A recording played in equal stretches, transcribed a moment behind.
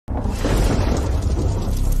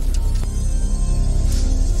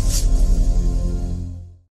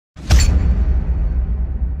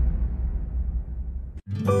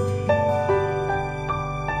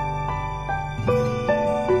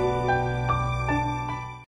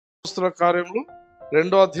అపోస్తలుల కార్యములు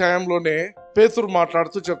 2వ అధ్యాయంలోనే పేతురు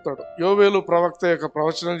మాట్లాడుతూ చెప్తాడు. యోవేలు ప్రవక్త యొక్క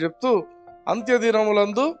ప్రవచనం చెప్తూ అంత్య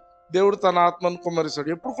దినములందు దేవుడు తన ఆత్మను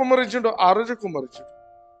కుమ్మరిస్తాడు. ఎప్పుడు కుమ్మరించాడు? ఆ రోజే కుమ్మరించాడు.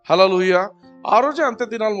 హల్లెలూయా. ఆ రోజే అంత్య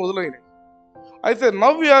దినాలు మొదలైనవి. అయితే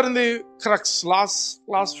now we are in the crux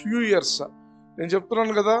last few years. నేను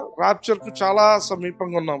చెప్తున్నాను కదా, రాప్చర్కు చాలా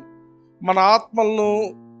సమీపంగా ఉన్నాం. మన ఆత్మలను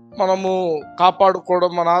మనము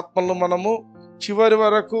కాపాడుకోవడం, మన ఆత్మలను మనము చివరి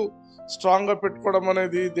వరకు స్ట్రాంగ్ గా పెట్టుకోవడం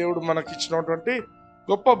అనేది దేవుడు మనకి ఇచ్చినటువంటి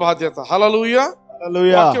గొప్ప బాధ్యత. హల్లెలూయా.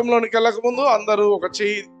 వాక్యంలోనికి వెళ్ళక ముందు అందరూ ఒక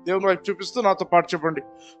చెయ్యి దేవుని వైపు చూపిస్తూ నాతో పాటు చెప్పండి.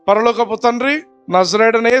 పరలోకపు తండ్రి,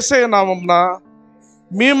 నజరేయుడైన యేసయ్య నామమున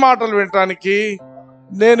మీ మాటలు వినటానికి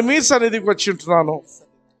నేను మీ సన్నిధికి వచ్చి ఉంటున్నాను.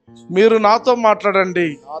 మీరు నాతో మాట్లాడండి.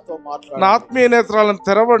 నా ఆత్మీయ నేత్రాలను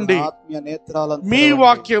తెరవండి. మీ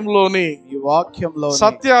వాక్యంలోని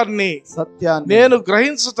సత్యాన్ని నేను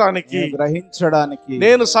గ్రహించడానికి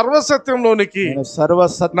నేను సర్వసత్యంలోనికి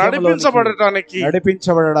నడిపించబడటానికి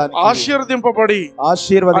ఆశీర్వదింపబడి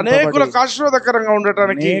అనేకులకు ఆశీర్వాదకరంగా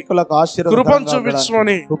ఉండటానికి కృపను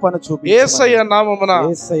చూపించమని యేసయ్య నామమున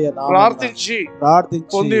ప్రార్థించి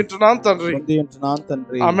పొంది ఉంటున్నాను తండ్రి.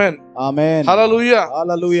 ఆమేన్. హల్లెలూయా.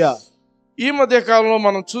 హల్లెలూయా. ఈ మధ్య కాలంలో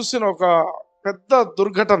మనం చూసిన ఒక పెద్ద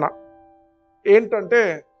దుర్ఘటన ఏంటంటే,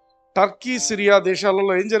 టర్కీ, సిరియా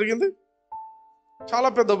దేశాలలో ఏం జరిగింది? చాలా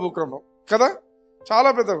పెద్ద భూకంపం కదా, చాలా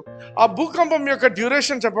పెద్ద. ఆ భూకంపం యొక్క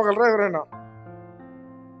డ్యూరేషన్ చెప్పగలరా ఎవరైనా?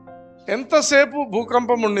 ఎంతసేపు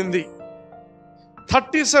భూకంపం ఉండింది?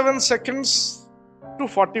 37 seconds to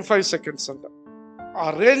 45 seconds అంట. ఆ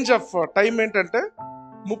రేంజ్ ఆఫ్ టైం ఏంటంటే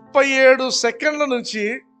 37 సెకండ్ల నుంచి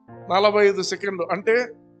 45 సెకండ్లు, అంటే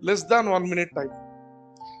లెస్ దాన్ 1 minute టైం.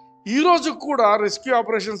 ఈ రోజు కూడా రెస్క్యూ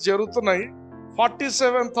ఆపరేషన్స్ జరుగుతున్నాయి.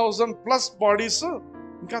 47,000+ బాడీస్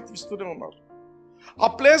ఇంకా తీస్తూనే ఉన్నారు. ఆ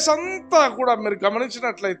ప్లేస్ అంతా కూడా మీరు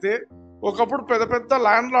గమనించినట్లయితే ఒకప్పుడు పెద్ద పెద్ద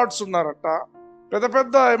ల్యాండ్ లార్డ్స్ ఉన్నారట, పెద్ద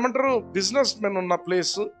పెద్ద ఏమంటారు బిజినెస్ మెన్ ఉన్న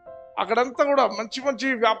ప్లేస్. అక్కడంతా కూడా మంచి మంచి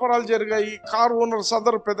వ్యాపారాలు జరిగాయి. కార్ ఓనర్స్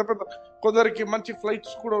అందరూ పెద్ద పెద్ద, కొందరికి మంచి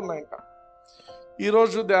ఫ్లైట్స్ కూడా ఉన్నాయంట.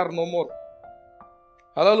 ఈరోజు దే ఆర్ నో మోర్.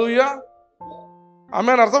 హల్లెలూయా.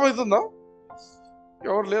 ఆమేన్. అర్థమవుతుందా?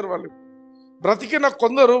 ఎవరు లేరు. వాళ్ళు బ్రతికిన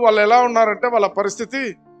కొందరు వాళ్ళు ఎలా ఉన్నారంటే, వాళ్ళ పరిస్థితి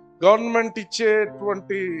గవర్నమెంట్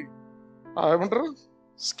ఇచ్చేటువంటి ఏమంటారు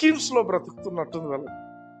స్కీమ్స్ లో బ్రతుకుతున్నట్టుంది. వాళ్ళకి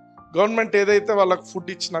గవర్నమెంట్ ఏదైతే వాళ్ళకు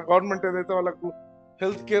ఫుడ్ ఇచ్చినా, గవర్నమెంట్ ఏదైతే వాళ్ళకు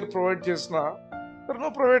హెల్త్ కేర్ ప్రొవైడ్ చేసినా, నో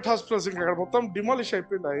ప్రైవేట్ హాస్పిటల్స్. ఇంకా అక్కడ మొత్తం డిమాలిష్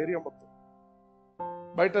అయిపోయింది ఆ ఏరియా మొత్తం,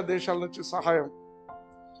 బయట దేశాల నుంచి సహాయం.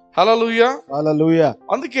 హల్లెలూయా. హల్లెలూయా.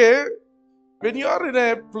 అందుకే when you are in a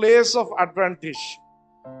place of advantage,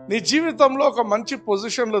 నీ జీవితంలో ఒక మంచి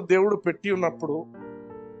పొజిషన్లో దేవుడు పెట్టి ఉన్నప్పుడు,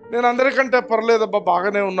 నేను అందరికంటే పర్లేదబ్బా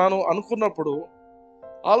బాగానే ఉన్నాను అనుకున్నప్పుడు,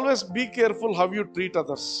 always be careful how you treat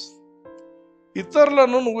others.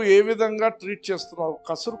 ఇతరులను నువ్వు ఏ విధంగా ట్రీట్ చేస్తున్నావు?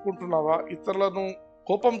 కసురుకుంటున్నావా? ఇతరులను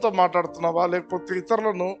కోపంతో మాట్లాడుతున్నావా? లేకపోతే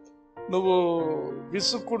ఇతరులను నువ్వు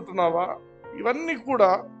విసుక్కుంటున్నావా? ఇవన్నీ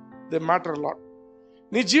కూడా దే మ్యాటర్ లాట్.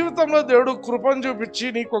 నీ జీవితంలో దేవుడు కృపను చూపించి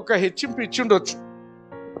నీకు ఒక హెచ్చింపు ఇచ్చిండొచ్చు.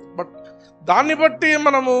 బట్ దాన్ని బట్టి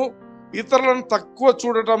మనము ఇతరులను తక్కువ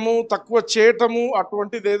చూడటము, తక్కువ చేయటము,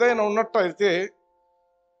 అటువంటిది ఏదైనా ఉన్నట్టయితే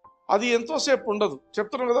అది ఎంతోసేపు ఉండదు.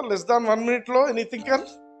 చెప్తున్నాం కదా, లెస్ దాన్ 1 minute లో anything can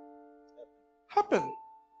happen.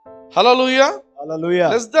 Hallelujah. Hallelujah.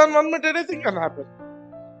 Less than 1 minute anything can happen.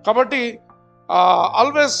 కాబట్టి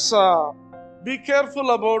always be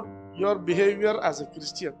careful about your behaviour as a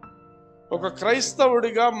Christian. ఒక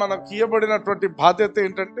క్రైస్తవుడిగా మనకు ఇవ్వబడినటువంటి బాధ్యత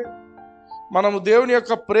ఏంటంటే, మనము దేవుని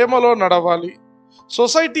యొక్క ప్రేమలో నడవాలి.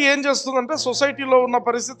 సొసైటీ ఏం చేస్తుందంటే, సొసైటీలో ఉన్న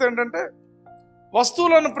పరిస్థితి ఏంటంటే,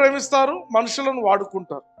 వస్తువులను ప్రేమిస్తారు, మనుషులను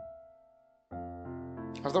వాడుకుంటారు.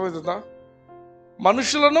 అర్థమవుతుందా?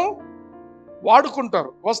 మనుషులను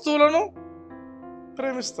వాడుకుంటారు, వస్తువులను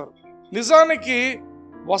ప్రేమిస్తారు. నిజానికి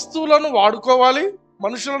వస్తువులను వాడుకోవాలి,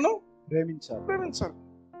 మనుషులను ప్రేమించాలి.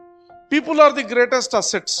 People are the greatest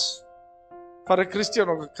assets for a Christian.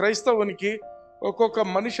 ఒక క్రైస్తవునికి ఒక్కొక్క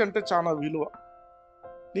మనిషి అంటే చాలా విలువ.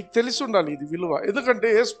 నీకు తెలిసి ఉండాలి ఇది విలువ. ఎందుకంటే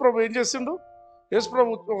యేసుప్రభు ఏం చేసిండు?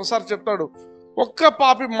 యేసుప్రభు ఒకసారి చెప్తాడు, ఒక్క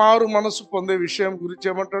పాపి మారు మనసు పొందే విషయం గురించి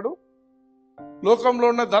ఏమంటాడు? లోకంలో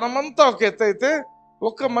ఉన్న ధనమంతా ఒక ఎత్తు అయితే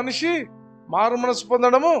ఒక్క మనిషి మారు మనసు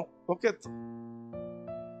పొందడము ఒక ఎత్తు.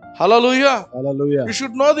 హల్లెలూయా. హల్లెలూయా. You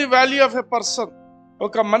should know the value of a person.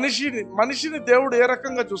 ఒక మనిషిని దేవుడు ఏ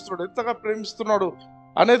రకంగా చూస్తున్నాడు, ఎంతగా ప్రేమిస్తున్నాడు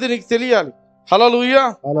అనేది నీకు తెలియాలి. హల్లెలూయా.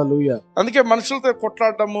 హల్లెలూయా. అందుకే మనుషులతో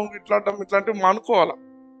కొట్లాడటము, ఇట్లాంటివి మానుకోవాలి.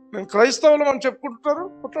 నేను క్రైస్తవులు అని చెప్పుకుంటున్నారు,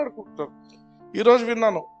 కొట్లాడుకుంటున్నారు. ఈరోజు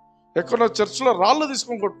విన్నాను, ఎక్కడో చర్చిలో రాళ్ళు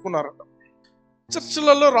తీసుకొని కొట్టుకున్నారట.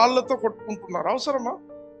 చర్చిలలో రాళ్లతో కొట్టుకుంటున్నారు. అవసరమా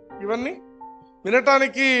ఇవన్నీ?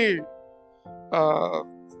 వినటానికి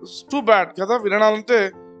టూ బ్యాడ్ కదా. వినడాలంటే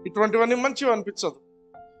ఇటువంటివన్నీ మంచివి అనిపించదు.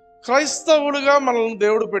 క్రైస్తవులుగా మనల్ని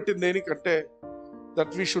దేవుడు పెట్టింది దేనికంటే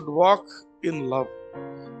that we should walk in love.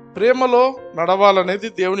 ప్రేమలో నడవాలనేది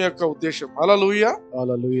దేవుని యొక్క ఉద్దేశం. హల్లెలూయా.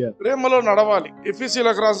 హల్లెలూయా. ప్రేమలో నడవాలి.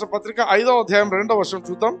 ఎఫెసీయులకు రాసిన పత్రిక 5వ అధ్యాయం 2వ వచనం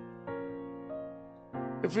చూద్దాం.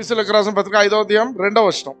 ఎఫెసీయులకు రాసిన పత్రిక 5వ అధ్యాయం 2వ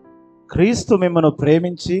వచనం. క్రీస్తు మిమ్మను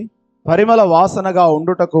ప్రేమించి పరిమళ వాసనగా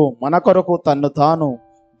ఉండుటకు మన కొరకు తన్ను తాను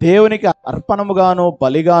దేవునికి అర్పణముగాను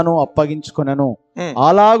బలిగాను అప్పగించుకొనెను.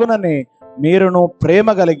 అలాగుననే మీరును ప్రేమ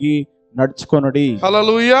కలిగి నడుచుకొనుడి.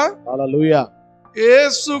 హల్లెలూయా. హల్లెలూయా.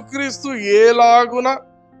 యేసుక్రీస్తు ఏలాగున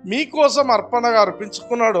మీకోసం అర్పణగా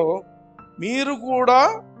అర్పించుకున్నాడో మీరు కూడా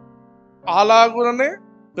అలాగుననే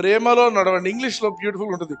ప్రేమలో నడవండి. ఇంగ్లీష్ లో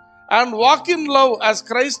బ్యూటిఫుల్ ఉంటుంది. And walk in love as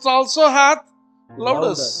Christ also hath loved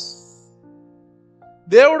us.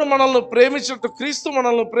 దేవుడు మనల్ని ప్రేమించినట్టు, క్రీస్తు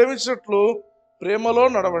మనల్ని ప్రేమించినట్లు ప్రేమలో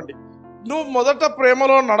నడవండి. నువ్వు మొదట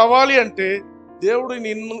ప్రేమలో నడవాలి అంటే దేవుడు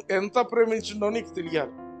నిన్ను ఎంత ప్రేమించిండో నీకు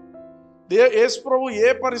తెలియాలి. యేసు ప్రభు ఏ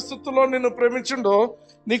పరిస్థితుల్లో నిన్ను ప్రేమించిండో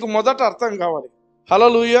నీకు మొదట అర్థం కావాలి.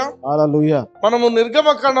 హల్లెలూయా. హల్లెలూయా. మనము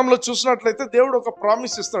నిర్గమకాండంలో చూసినట్లయితే దేవుడు ఒక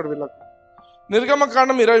ప్రామిస్ ఇస్తాడు వీళ్ళకు.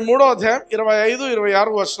 నిర్గమకాండం 23వ అధ్యాయం 25,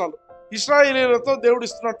 26 వచనాలు. ఇశ్రాయేలీయులతో దేవుడు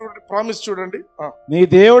ఇస్తున్నటువంటి ప్రామిస్ చూడండి. నీ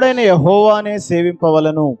దేవుడైన యెహోవానే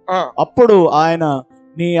సేవింపవలను, అప్పుడు ఆయన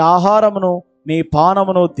నీ ఆహారమును నీ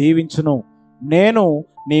పానమును దీవించును, నేను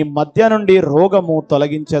నీ మధ్య నుండి రోగము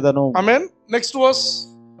తొలగించెదను. ఆమేన్. Next verse.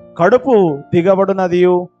 కడుపు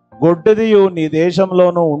దిగబడునదియు గొడ్డుదియు నీ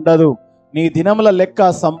దేశంలోనూ ఉండదు, నీ దినముల లెక్క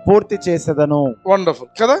సంపూర్తి చేసేదను.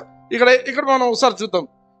 వండర్ఫుల్ కదా. ఇక్కడ మనం ఒకసారి చూద్దాం.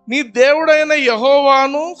 నీ దేవుడైన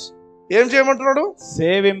యెహోవాను ఏం చేయమంటున్నాడు?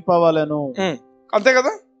 సేవింపవలను. అంతే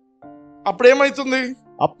కదా. అప్పుడు ఏమైతుంది?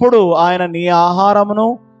 అప్పుడు ఆయన నీ ఆహారమును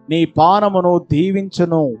నీ పానమును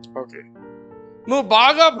దీవించును. ఓకే, నువ్వు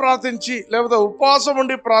బాగా ప్రార్థించి లేకపోతే ఉపవాసం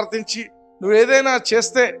ఉండి ప్రార్థించి నువ్వు ఏదైనా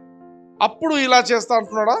చేస్తే అప్పుడు ఇలా చేస్తా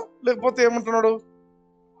అంటున్నాడా, లేకపోతే ఏమంటున్నాడు?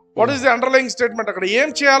 What is the underlying statement? అక్కడ ఏం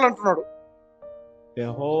చేయాలంటున్నాడు?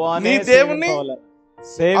 నీ దేవుణ్ణి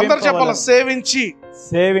అందరు చెప్పాలి, సేవించి.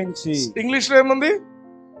 సేవించి ఇంగ్లీష్ లో ఏముంది?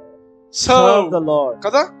 సర్వ్ ద లార్డ్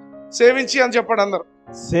కదా. సేవించి అని చెప్పాడు అందరు.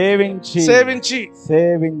 సేవించి సేవించి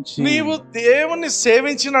సేవించి నీవు దేవుణ్ణి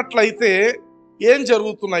సేవించినట్లయితే ఏం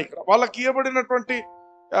జరుగుతున్నాయి? ఇక్కడ వాళ్ళకి ఇవ్వబడినటువంటి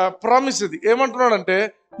ప్రామిస్ ఇది. ఏమంటున్నాడంటే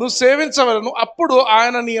నువ్వు సేవించవలను, అప్పుడు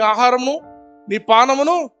ఆయన నీ ఆహారమును నీ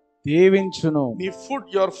పానమును దీవించును. నీ food,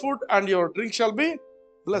 your food and your drink shall be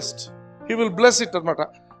blessed. He will bless it అన్నమాట.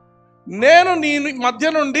 నేను నీ మధ్య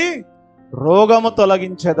నుండి రోగము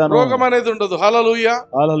తొలగించెదను. రోగం అనేది ఉండదు. హల్లెలూయా.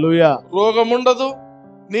 హల్లెలూయా. రోగం ఉండదు.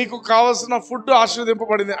 నీకు కావలసిన ఫుడ్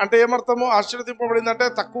ఆశీర్వదింపబడింది. అంటే ఏమర్థము? ఆశీర్వదింపబడింది అంటే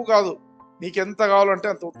తక్కువ కాదు, నీకు ఎంత కావాలంటే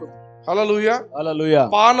అంత ఉంటుంది. హల్లెలూయా. హల్లెలూయా.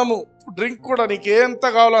 పానము, డ్రింక్ కూడా నీకు ఎంత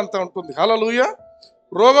కావాలో అంత ఉంటుంది. హల్లెలూయా.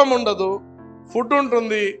 రోగం ఉండదు, ఫుడ్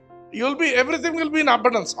ఉంటుంది. Everything will be in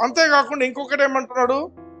abundance. అంతేకాకుండా ఇంకొకటి ఏమంటున్నాడు?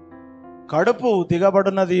 కడుపు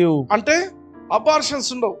దిగబడినది అంటే అబార్షన్స్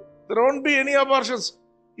ఉండవు. There won't be any abortions.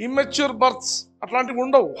 Immature births అట్లాంటివి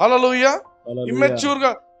ఉండవు. హల్లెలూయా. ఇమ్మెచ్యూర్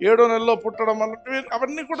గా 7వ నెలలో పుట్టడం అన్నట్టు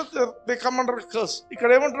అవన్నీ కూడా దే కమ్ అండర్ కర్స్. ఇక్కడ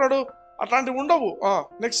ఏమంటున్నాడు? అట్లాంటివి ఉండవు.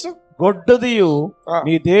 నెక్స్ట్, గొడ్డుదియు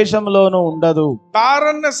నీ దేశంలోనూ ఉండదు.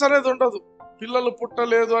 బారన్నెస్ అనేది ఉండదు. పిల్లలు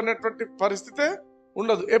పుట్టలేదు అనేటువంటి పరిస్థితే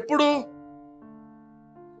ఉండదు.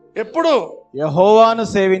 ఎప్పుడు యెహోవాను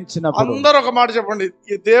సేవించినప్పుడు. అందరూ ఒక మాట చెప్పండి,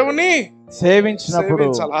 ఈ దేవుని సేవించినప్పుడు.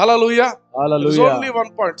 హల్లెలూయా. హల్లెలూయా. ఓన్లీ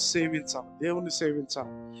వన్ పాయింట్, సేవించాలి. దేవుని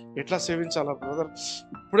సేవించాలి. ఎట్లా సేవించాలా బ్రదర్?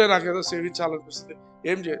 ఇప్పుడే నాకేదో సేవించాలనిపిస్తుంది.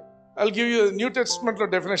 ఏం చేయాలి? I'll give you new testament లో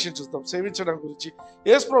డెఫినేషన్ చూద్దాం సేవించడం గురించి.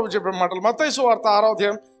 యేసు ప్రభు చెప్పే మాటలు మత్తయి సువార్త 6వ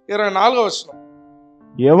అధ్యాయం 24వ వచనం.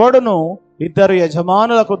 ఎవడును ఇద్దరు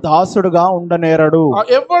యజమానులకు దాసుడుగా ఉండనేరడు.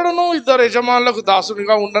 ఎవడును ఇద్దరు యజమానులకు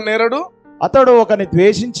దాసుడిగా ఉండనేరడు. అతడు ఒకని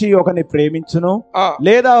ద్వేషించి ఒకని ప్రేమించును,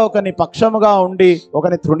 లేదా ఒకని పక్షముగా ఉండి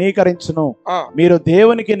ఒకని తృణీకరించును. మీరు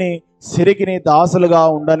దేవునికిని సిరికిని దాసులుగా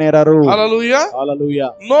ఉండనేరరు. హల్లెలూయా. హల్లెలూయా.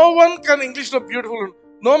 నో వన్ కెన్, ఇంగ్లీష్ లో beautiful,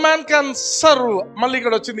 no man can serve. మళ్ళీ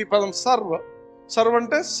ఇక్కడ వచ్చింది ఈ పదం సర్వ్. సర్వ్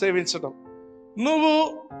అంటే సేవించడం. నువ్వు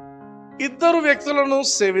ఇద్దరు వ్యక్తులను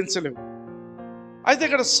సేవించలేవు. అయితే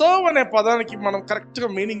ఇక్కడ సర్వ్ అనే పదానికి మనం కరెక్ట్ గా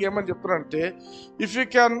మీనింగ్ ఏమని చెప్తున్నారంటే,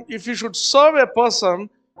 if you should serve a person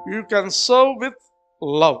you can serve with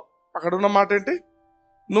love. అక్కడ ఉన్న మాట ఏంటి?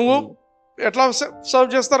 నువ్వు ఎట్లా serve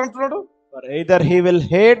చేస్తారంటున్నాడు? either he will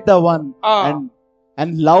hate the one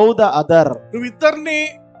and love the other. నువ్వు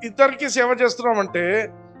ఇద్దరికి సేవ చేస్తున్నావంటే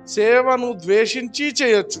సేవను ద్వేషించి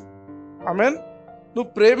చేయొచ్చు. ఆమేన్. నువ్వు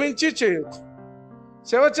ప్రేమించి చేయొచ్చు.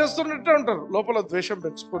 సేవ చేస్తున్నట్టే ఉంటారు, లోపల ద్వేషం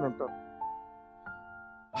పెంచుకొని ఉంటారు.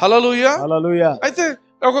 హల్లెలూయా. హల్లెలూయా. అయితే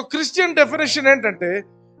ఒక క్రిస్టియన్ డెఫినేషన్ ఏంటంటే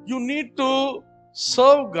you need to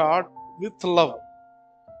serve God with love.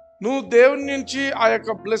 నువ్వు దేవుని నుంచి ఆ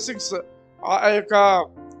యొక్క బ్లెస్సింగ్స్, ఆ యొక్క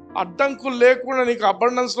అడ్డంకులు లేకుండా నీకు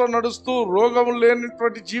అబండెన్స్ లో నడుస్తూ రోగం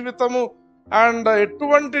లేనటువంటి జీవితము అండ్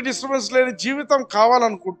ఎటువంటి డిస్టర్బెన్స్ లేని జీవితం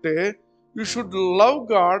కావాలనుకుంటే you should love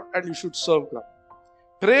God and you should serve God.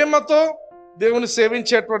 ప్రేమతో దేవుని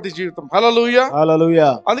సేవించేటువంటి జీవితం. హల్లెలూయా, హల్లెలూయా.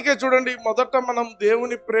 అందుకే చూడండి, మొదట మనం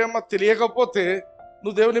దేవుని ప్రేమ తెలియకపోతే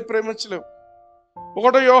నువ్వు దేవుని ప్రేమించలేవు.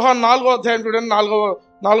 1 యోహాను 4వ అధ్యాయం చూడండి,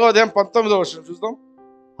 4వ అధ్యాయం 19వ వచనం చూద్దాం.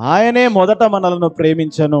 ఆయనే మొదట మనలను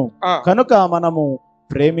ప్రేమించను కనుక మనము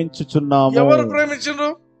ప్రేమించుచున్నాము. ఎవరు ప్రేమించరు?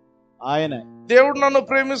 ఆయనే. దేవుడు నన్ను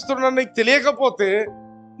ప్రేమిస్తున్నాడు నీకు తెలియకపోతే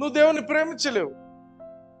నువ్వు దేవుని ప్రేమించలేవు.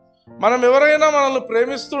 మనం ఎవరైనా మనల్ని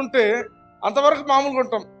ప్రేమిస్తుంటే అంతవరకు మామూలుగా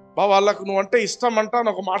ఉంటాం. వాళ్ళకు నువ్వు అంటే ఇష్టం అంట అని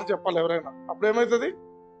ఒక మాట చెప్పాలి ఎవరైనా. అప్పుడు ఏమవుతుంది?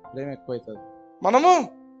 ప్రేమ ఎక్కువైతుంది, మనము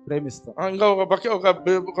ప్రేమిస్తాం. ఇంకా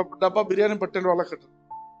ఒక డబ్బా బిర్యానీ పట్టండి వాళ్ళకి.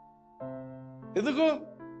 ఎందుకు?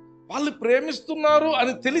 వాళ్ళు ప్రేమిస్తున్నారు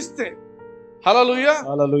అని తెలిస్తే. హల్లెలూయా,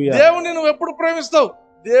 హల్లెలూయా. దేవుని నువ్వు ఎప్పుడు ప్రేమిస్తావు?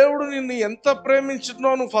 దేవుడు నిన్ను ఎంత ప్రేమించునో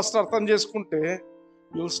నువ్వు ఫస్ట్ అర్థం చేసుకుంటే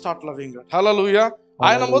you will start loving God. హల్లెలూయా.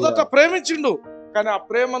 ఆయన మొదట ప్రేమించిండు, కానీ ఆ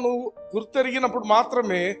ప్రేమ నువ్వు గుర్తెరిగినప్పుడు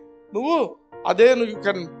మాత్రమే నువ్వు అదే you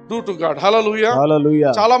can do to God. హల్లెలూయా, హల్లెలూయా.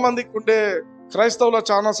 చాలా మందికి ఉండే క్రైస్తవుల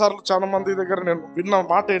చాలా మంది దగ్గర నేను విన్న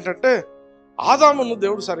మాట ఏంటంటే, ఆదామును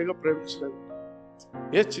దేవుడు సరిగా ప్రేమించలేదు.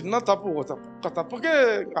 ఏ చిన్న తప్పు, ఒక తప్పుకే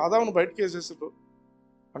ఆదామును బయటకు వేసేసాడు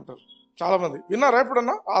అంటారు చాలా మంది. విన్నారా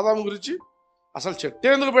ఎప్పుడన్నా ఆదాము గురించి? అసలు చెట్టు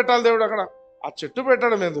ఎందుకు పెట్టాలి దేవుడు అక్కడ? ఆ చెట్టు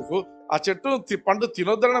పెట్టడం ఎందుకు? ఆ చెట్టు పండు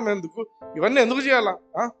తినొద్దడం ఎందుకు? ఇవన్నీ ఎందుకు చేయాలా?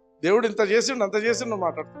 దేవుడు ఇంత చేసిండు అంత చేసిండు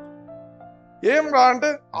మాట్లాడుతాడు. ఏం రా అంటే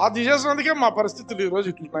అది చేసినందుకే మా పరిస్థితులు ఈరోజు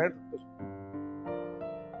ఇట్లున్నాయి.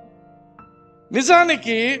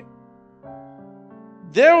 నిజానికి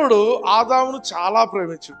దేవుడు ఆదామును చాలా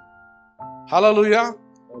ప్రేమించాడు. హల్లెలూయా.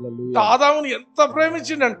 ఆదామును ఎంత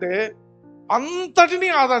ప్రేమించిండంటే అంతటిని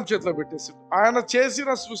ఆదాం చేతిలో పెట్టేసాడు. ఆయన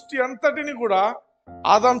చేసిన సృష్టి అంతటిని కూడా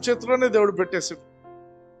ఆదాం చేతిలోనే దేవుడు పెట్టేసాడు.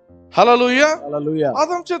 హల్లెలూయా,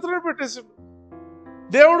 ఆదాం చేతిలోనే పెట్టేసాడు.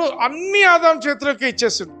 దేవుడు అన్ని ఆదాం చేతిలోకి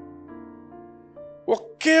ఇచ్చేసాడు.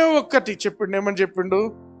 ఒకే ఒక్కటి చెప్పిండు. ఏమని చెప్పిండు?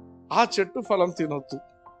 ఆ చెట్టు ఫలం తినొద్దు.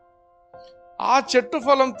 ఆ చెట్టు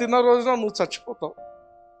ఫలం తిన్న రోజున నువ్వు చచ్చిపోతావు,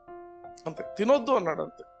 అంతే. తినొద్దు అన్నాడు,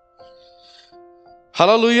 అంతే.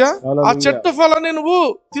 హల్లెలూయా. ఆ చెట్టు ఫలాన్ని నువ్వు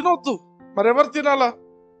తినొద్దు. మరెవరు తినాలా?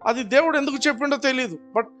 అది దేవుడు ఎందుకు చెప్పిండో తెలియదు.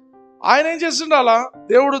 బట్ ఆయన ఏం చేసిండు? అలా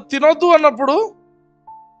దేవుడు తినొద్దు అన్నప్పుడు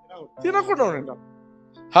తినకుండా ఉండ.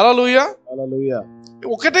 హల్లెలూయా.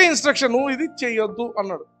 ఒకటే ఇన్స్ట్రక్షన్, నువ్వు ఇది చేయొద్దు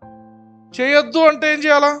అన్నాడు. చేయొద్దు అంటే ఏం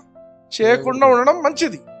చేయాలా? చేయకుండా ఉండడం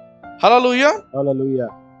మంచిది. హల్లెలూయా.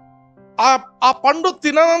 ఆ పండు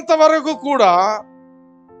తిననంత వరకు కూడా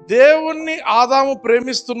దేవుణ్ణి ఆదాము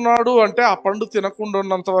ప్రేమిస్తున్నాడు అంటే ఆ పండు తినకుండా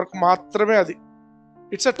ఉన్నంత వరకు మాత్రమే అది.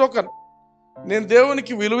 It's a token. నేను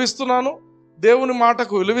దేవునికి విలువిస్తున్నాను, దేవుని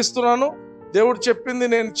మాటకు విలువిస్తున్నాను, దేవుడు చెప్పింది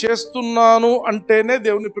నేను చేస్తున్నాను అంటేనే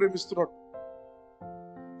దేవుని ప్రేమిస్తున్నాడు.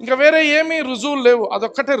 ఇంకా వేరే ఏమీ రుజువులు లేవు.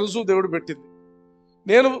 అదొక్కటే రుజువు దేవుడు పెట్టింది.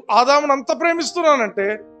 నేను ఆదామును అంత ప్రేమిస్తున్నానంటే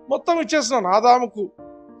మొత్తం ఇచ్చేస్తున్నాను. ఆదాముకు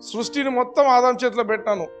సృష్టిని మొత్తం ఆదాము చేతిలో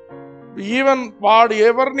పెట్టాను. ఈవెన్ వాడు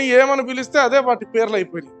ఎవరిని ఏమని పిలిస్తే అదే వాటి పేర్లు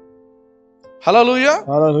అయిపోయినాయి. హల్లెలూయా,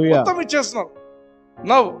 మొత్తం ఇచ్చేస్తున్నాను.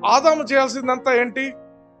 నవ్వు ఆదాము చేయాల్సిందంతా ఏంటి?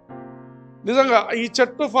 నిజంగా ఈ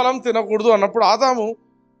చెట్టు ఫలం తినకూడదు అన్నప్పుడు ఆదాము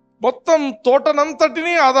మొత్తం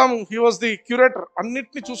తోటనంతటిని ఆదాము, హీ వాజ్ ది క్యూరేటర్,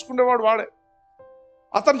 అన్నిటిని చూసుకునేవాడు వాడే.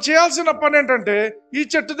 అతను చేయాల్సిన పని ఏంటంటే ఈ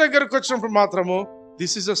చెట్టు దగ్గరకు వచ్చినప్పుడు మాత్రము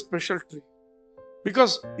this is a special tree,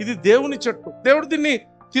 because ఇది దేవుని చెట్టు. దేవుడు దీన్ని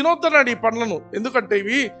తినొద్దన్నాడు ఈ పండ్లను. ఎందుకంటే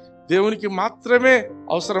ఇవి దేవునికి మాత్రమే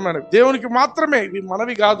అవసరమైనవి, దేవునికి మాత్రమే, ఇవి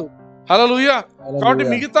మనవి కాదు. హల్లెలూయా. కాబట్టి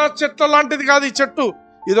మిగతా చెట్ల లాంటిది కాదు ఈ చెట్టు,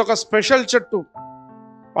 ఇది ఒక స్పెషల్ చెట్టు.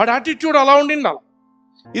 వాడి యాటిట్యూడ్ అలా ఉండిండాలి.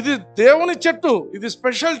 ఇది దేవుని చెట్టు, ఇది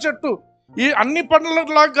స్పెషల్ చెట్టు, ఈ అన్ని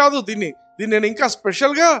పండ్లలాగా కాదు, దీన్ని నేను ఇంకా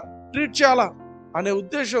స్పెషల్ గా ట్రీట్ చేయాలా అనే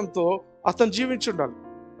ఉద్దేశంతో అతను జీవించి ఉండాలి.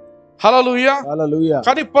 హల్లెలూయా.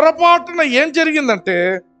 కానీ పొరపాటున ఏం జరిగిందంటే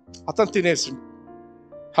అతను తినేసిండు.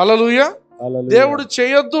 హల్లెలూయా. దేవుడు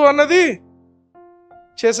చేయొద్దు అన్నది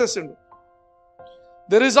చేసేసిండు.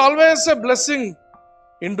 There is always a blessing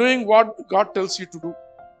in doing what God tells you to do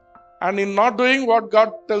and in not doing what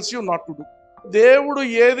God tells you not to do. దేవుడు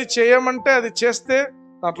ఏది చేయమంటే అది చేస్తే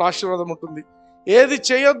దాంట్లో ఆశీర్వాదం ఉంటుంది. ఏది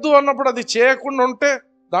చేయొద్దు అన్నప్పుడు అది చేయకుండా ఉంటే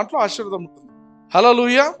దాంట్లో ఆశీర్వాదం ఉంటుంది.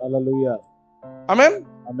 హల్లెలూయా. ఆమేన్.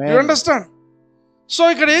 You understand? సో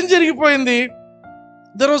ఇక్కడ ఏం జరిగిపోయింది?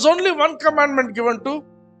 There was only one commandment given to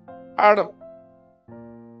Adam.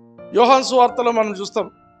 యోహాను సువార్తలో మనం చూస్తాం,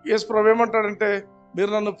 యేసు ప్రభువు ఏమంటాడంటే, మీరు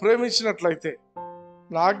నన్ను ప్రేమించినట్లయితే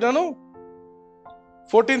నా ఆజ్ఞను,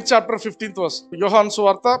 14th chapter 15th verse, యోహాను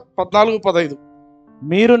సువార్త 14:15,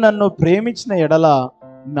 మీరు నన్ను ప్రేమించిన ఎడల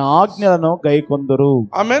నా ఆజ్ఞలను గైకొందురు.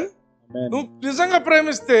 ఆమేన్. నువ్వు నిజంగా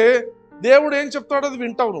ప్రేమిస్తే దేవుడు ఏం చెప్తాడో అది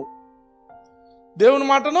వింటావు. నువ్వు దేవుని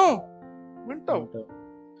మాటను వింటావు.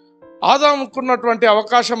 ఆదాముకున్నటువంటి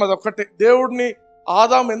అవకాశం అదొక్కటే. దేవుడిని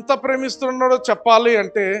ఆదాం ఎంత ప్రేమిస్తున్నాడో చెప్పాలి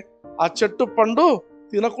అంటే ఆ చెట్టు పండు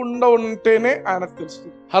తినకుండా ఉంటేనే ఆయనకు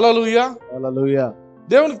తెలుస్తుంది. హల్లెలూయా, హల్లెలూయా.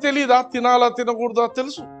 దేవునికి తెలియదా తినాలా తినకూడదా?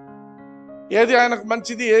 తెలుసు. ఏది ఆయనకు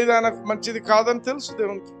మంచిది, ఏది ఆయనకు మంచిది కాదని తెలుసు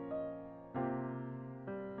దేవునికి.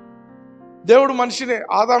 దేవుడు మనిషిని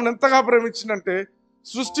ఆదాముని ఎంతగా ప్రేమించిందంటే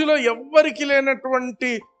సృష్టిలో ఎవ్వరికి లేనటువంటి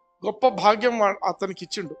గొప్ప భాగ్యం అతనికి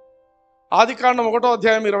ఇచ్చిండు. ఆదికాండం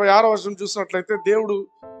 1:26 చూసినట్లయితే దేవుడు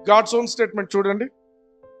గాడ్స్ ఓన్ స్టేట్మెంట్ చూడండి.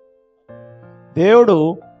 దేవుడు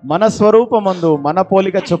మన స్వరూపమందు మన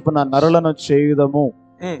పోలిక చొప్పున నరులను చేయుదము,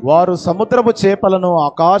 వారు సముద్రపు చేపలను,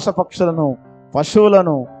 ఆకాశ పక్షులను,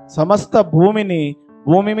 పశువులను, సమస్త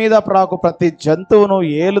భూమి మీద ప్రాకు ప్రతి జంతువును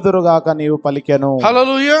ఏలుదురుగాక నీవు పలికెను.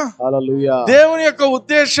 హల్లెలూయా, హల్లెలూయా. దేవుని యొక్క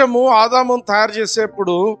ఉద్దేశము ఆదామును తయారు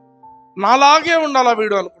చేసేప్పుడు నాలాగే ఉండాలా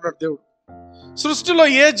వీడు అనుకున్నాడు దేవుడు. సృష్టిలో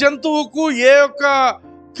ఏ జంతువుకు, ఏ యొక్క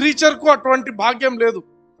క్రీచర్కు అటువంటి భాగ్యం లేదు.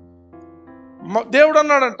 దేవుడు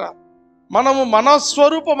అన్నాడంట, మనము మన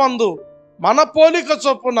స్వరూపమందు మన పోలిక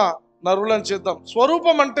చొప్పున నరులను చేద్దాం.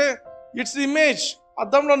 స్వరూపం అంటే ఇట్స్ ఇమేజ్.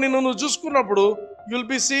 అద్దంలో నువ్వు చూసుకున్నప్పుడు you'll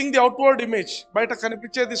be seeing the outward image. బయట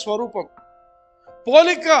కనిపించేది స్వరూపం.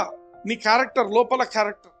 పోలిక నీ క్యారెక్టర్, లోపల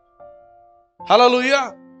క్యారెక్టర్. హల్లెలూయా.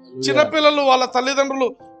 చిన్నపిల్లలు వాళ్ళ తల్లిదండ్రులు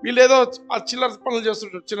వీళ్ళు ఏదో ఆ చిల్లర పనులు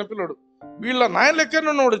చేస్తుంటారు. చిన్నపిల్లడు వీళ్ళ నాయన లెక్కనే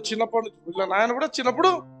ఉన్నాడు. చిన్నప్పుడు వీళ్ళ నాయన కూడా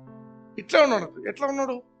చిన్నప్పుడు ఇట్లా ఉన్నాడు. ఎట్లా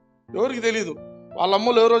ఉన్నాడు ఎవరికి తెలియదు. వాళ్ళ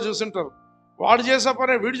అమ్మలు ఎవరో చూసింటారు. వాడు చేసే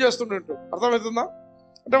పనే వీడు చేస్తుంటాడు. అర్థమవుతుందా?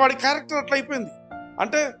 అంటే వాడి క్యారెక్టర్ అట్లా అయిపోయింది.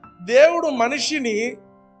 అంటే దేవుడు మనిషిని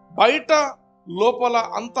బయట లోపల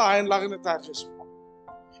అంతా ఆయనలాగానే తయారు చేసుకున్నాడు.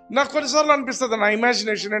 నాకు కొన్నిసార్లు అనిపిస్తుంది, నా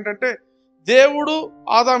ఇమాజినేషన్ ఏంటంటే దేవుడు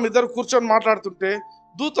ఆదాం ఇద్దరు కూర్చొని మాట్లాడుతుంటే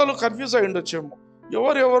దూతలు కన్ఫ్యూజ్ అయి ఉండొచ్చేమో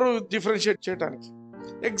ఎవరు డిఫరెన్షియేట్ చేయడానికి.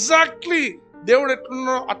 ఎగ్జాక్ట్లీ దేవుడు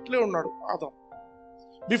ఎట్లున్నాడో అట్లే ఉన్నాడు Adam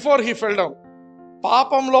before he fell down.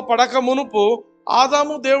 పాపంలో పడక మునుపు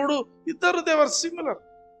ఆదాము దేవుడు ఇద్దరు దేవర్ సిమిలర్,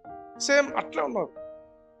 సేమ్ అట్లే ఉన్నారు.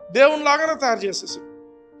 దేవుని లాగానే తయారు చేసేసాడు.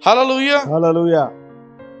 హల్లెలూయా, హల్లెలూయా.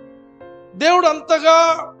 దేవుడు అంతగా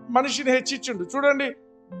మనిషిని హెచ్చించుండు. చూడండి,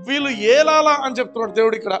 వీళ్ళు ఏలాలా అని చెప్తున్నాడు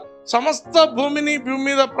దేవుడు ఇక్కడ. సమస్త భూమి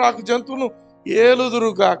మీద ప్రాకు జంతువును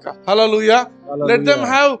ఏలుదురుగాక. హల్లెలూయా. Let them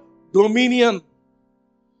have dominion.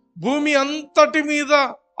 భూమి అంతటి మీద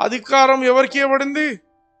అధికారం ఎవరికి ఇవ్వబడింది?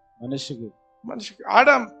 మనిషికి.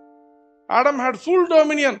 Adam had full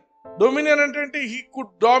dominion. Dominion అంటే he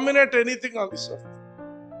could dominate anything on this earth.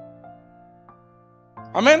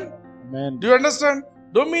 Amen. Do you understand?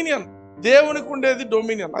 Dominion. దేవునికి ఉండేది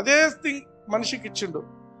డొమినియన్. అదే థింగ్ మనిషికి ఇచ్చిండు.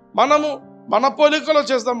 మనము మన పోలికలో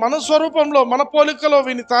చేద్దాం, మన స్వరూపంలో మన పోలికలో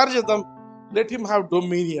వీని తయారు చేద్దాం. Let him have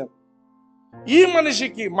dominion. ఈ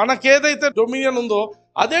మనిషికి మనకేదైతే డొమినియన్ ఉందో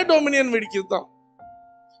అదే డొమినియన్ వీడికి ఇద్దాం.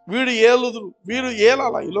 వీడు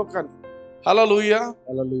ఏలాల ఈ లోకాన్ని. హల్లెలూయా,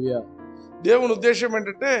 హల్లెలూయా. దేవుని ఉద్దేశం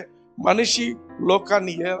ఏంటంటే మనిషి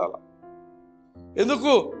లోకాన్ని ఏలాల.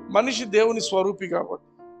 ఎందుకు? మనిషి దేవుని స్వరూపి కాబట్టి.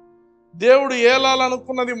 దేవుడు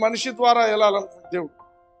ఏలాలనుకున్నది మనిషి ద్వారా ఏలాలనుకున్న దేవుడు.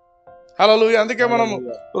 హల్లెలూయా. అందుకే మనం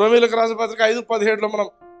రోమీయులకు రాసిన పత్రిక 5:17 మనం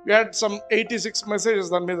we had some 86 మెసేజెస్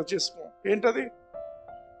దాని మీద చేసుకున్నాం. ఏంటది?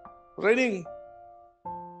 reigning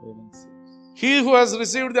he who has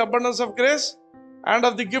received the abundance of grace and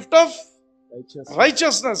of the gift of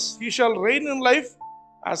righteousness he shall reign in life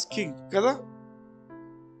as king. కదా,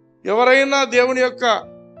 ఎవరైనా దేవుని యొక్క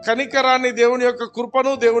కనికరాన్ని, దేవుని యొక్క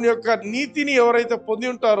కృపను, దేవుని యొక్క నీతిని ఎవరైతే పొంది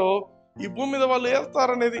ఉంటారో ఈ భూమి మీద వాళ్ళు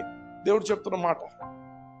ఏల్తారనేది దేవుడు చెప్తున్న మాట.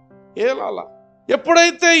 ఏలాల.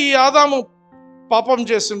 ఎప్పుడైతే ఈ ఆదాము పాపం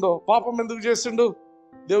చేసిండో, పాపం ఎందుకు చేసిండు?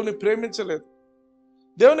 దేవుని ప్రేమించలేదు.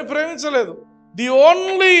 The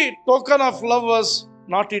only token of love was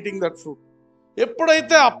not eating that fruit.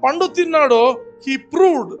 ఎప్పుడైతే ఆ పండు తిన్నాడో he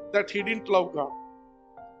proved that he didn't love God.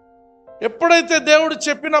 ఎప్పుడైతే దేవుడు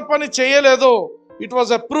చెప్పిన పని చేయలేదో it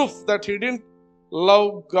was a proof that he didn't love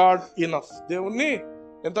God enough. దేవుణ్ణి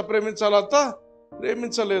ఎంత ప్రేమించాలో అంత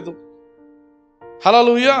ప్రేమించలేదు.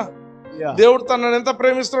 హల్లెలూయా. దేవుడు తనని ఎంత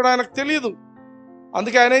ప్రేమిస్తున్నాడో ఆయనకు తెలియదు.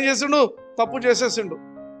 అందుకే ఆయన ఏం చేసిండు? తప్పు చేసేసిండు.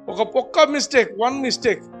 ఒక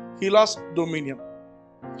మిస్టేక్ హీ లాస్ట్ డొమినియన్.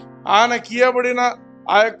 ఆయనకి ఇవ్వబడిన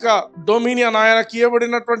ఆ యొక్క డొమినియన్, ఆయనకి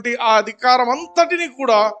ఇవ్వబడినటువంటి ఆ అధికారం అంతటిని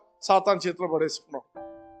కూడా సాతాను చేతిలో పడేసుకున్నాడు.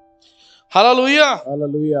 హల్లెలూయా,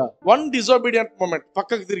 హల్లెలూయా. వన్ డిసోబీడియంట్ మూమెంట్,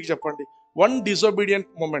 పక్కకి తిరిగి చెప్పండి. One disobedient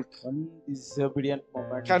moment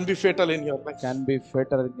can be fatal in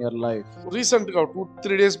your life. Recently,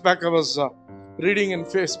 2-3 days back, I was reading in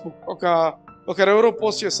Facebook. ఒక ఒకరెవరో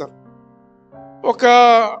పోస్ట్ చేశారు, ఒక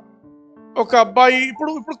ఒక అబ్బాయి,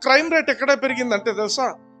 ఇప్పుడు క్రైమ్ రేట్ ఎక్కడ పెరిగిందంటే తెలుసా,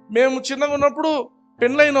 మేము చిన్నగా ఉన్నప్పుడు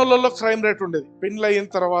పెళ్ళైన వాళ్ళలో క్రైమ్ రేట్ ఉండేది, పెళ్ళైన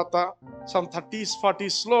తర్వాత some 30s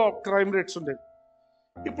 40s crime rates ఉండేది.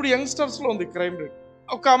 ఇప్పుడు యంగ్స్టర్స్లో ఉంది క్రైమ్ రేట్.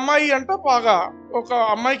 ఒక అమ్మాయి అంట బాగా, ఒక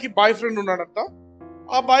అమ్మాయికి బాయ్ ఫ్రెండ్ ఉన్నాడంట.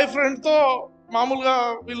 ఆ బాయ్ ఫ్రెండ్తో మామూలుగా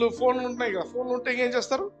వీళ్ళు ఫోన్లు ఉంటాయి కదా, ఫోన్లు ఉంటే ఏం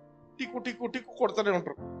చేస్తారు, టిక్కు టిక్కు టిక్కు కొడుతూనే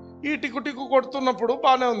ఉంటారు. ఈ టిక్కు టిక్కు కొడుతున్నప్పుడు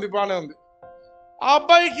బాగానే ఉంది. ఆ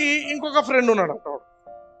అబ్బాయికి ఇంకొక ఫ్రెండ్ ఉన్నాడంట.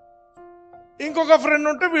 ఇంకొక ఫ్రెండ్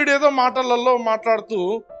ఉంటే వీడు ఏదో మాటలలో మాట్లాడుతూ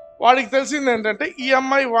వాడికి తెలిసింది ఏంటంటే ఈ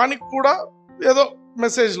అమ్మాయి వానికి కూడా ఏదో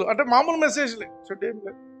మెసేజ్లు, అంటే మామూలు మెసేజ్లే, ఏం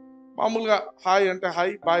లేదు, మామూలుగా హాయ్ అంటే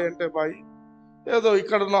హాయ్, బాయ్ అంటే బాయ్, ఏదో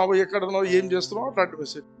ఎక్కడున్నావు ఏం చేస్తున్నావు అట్లాంటి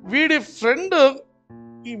మెసేజ్. వీడి ఫ్రెండ్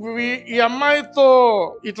ఈ అమ్మాయితో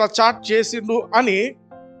ఇట్లా చాట్ చేసిండు అని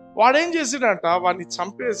వాడేం చేసిండంట, వాడిని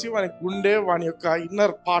చంపేసి వాని గుండె, వాని యొక్క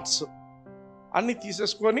ఇన్నర్ పార్ట్స్ అన్ని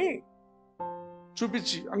తీసేసుకొని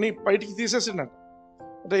చూపించి అన్ని బయటికి తీసేసిండంట.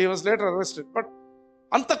 అంటే he was later arrested. But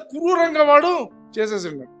అంత క్రూరంగా వాడు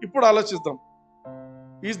చేసేసిండు. ఇప్పుడు ఆలోచిద్దాం,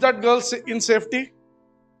 is that girls in safety?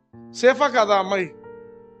 సేఫా కాదా అమ్మాయి?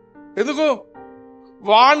 ఎందుకు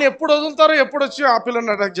వాడిని ఎప్పుడు వదులుతారో, ఎప్పుడు వచ్చి ఆ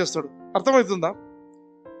పిల్లని అటాక్ చేస్తాడు. అర్థమవుతుందా?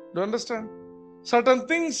 Do understand? Certain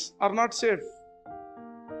things are not safe.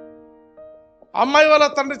 అమ్మాయి వాళ్ళ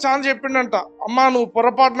తండ్రి ఛాన్స్ చెప్పిండంట, అమ్మా నువ్వు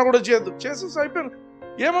పొరపాటున కూడా చేయొద్దు, చేసేసి అయిపోయింది.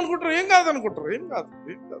 ఏమనుకుంటారు? ఏం కాదు.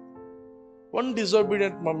 One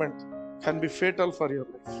disobedient moment can be fatal for your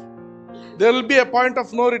life. There will be a point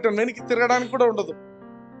of no return. వెనక్కి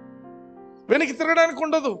తిరగడానికి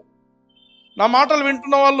ఉండదు. నా మాటలు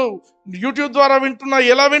వింటున్న వాళ్ళు, యూట్యూబ్ ద్వారా వింటున్నా,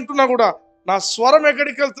 ఎలా వింటున్నా కూడా, నా స్వరం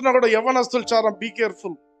ఎక్కడికి వెళ్తున్నా కూడా యవ్వనస్తులు చాలా be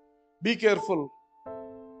careful.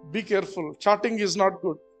 Chatting is not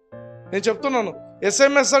good. నేను చెప్తున్నాను,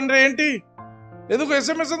 SMS అంటే ఏంటి? ఎందుకు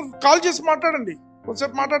SMS? కాల్ చేసి మాట్లాడండి,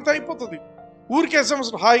 కొంచెంసేపు మాట్లాడితే అయిపోతుంది. ఊరికి SMS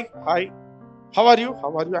hi how are you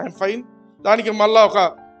I'm fine, దానికి మళ్ళా ఒక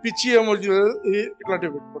పిచ్చి ఎమోజీ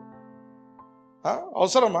ఇట్లాంటివి పెట్టుకోండి.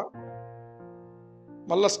 అవసరమా?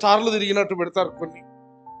 మళ్ళా స్టార్లు తిరిగినట్టు పెడతారు కొన్ని.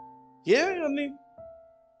 అన్ని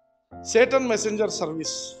Satan messenger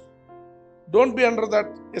service. Don't be under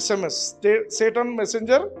that SMS. Satan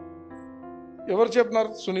messenger ఎవరు చెప్పినారు?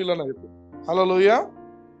 సునీల్ అని చెప్పి. హల్లెలూయా.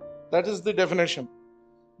 That is the definition.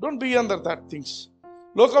 Don't be under that things.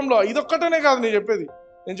 లోకంలో ఇదొక్కటనే కాదు నేను చెప్పేది.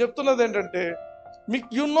 నేను చెప్తున్నది ఏంటంటే, మీకు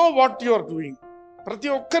you know what you are doing. ప్రతి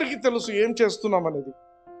ఒక్కరికి తెలుసు ఏం చేస్తున్నాం అనేది.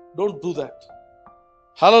 Don't do that.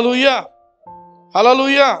 Hallelujah.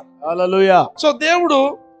 So దేవుడు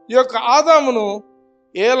ఈ యొక్క ఆదామును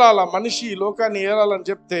మనిషి లోకాన్ని ఏలాలని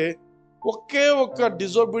చెప్తే ఒకే ఒక్క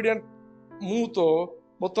డిజోబీడియంట్ మూవ్తో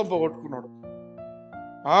మొత్తం పోగొట్టుకున్నాడు.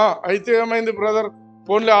 అయితే ఏమైంది బ్రదర్,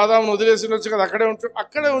 పోన్లే ఆదామును వదిలేసి కదా, అక్కడే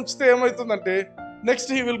ఉంచితే ఏమవుతుందంటే,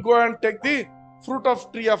 next he will go and take the fruit of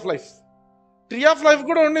tree of life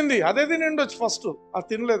కూడా ఉండింది, అదే తినండొచ్చు ఫస్ట్, అది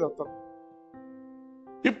తినలేదు అతను.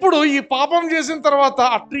 ఇప్పుడు ఈ పాపం చేసిన తర్వాత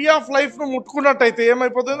ఆ ట్రీ ఆఫ్ లైఫ్ ను ముట్టుకున్నట్టయితే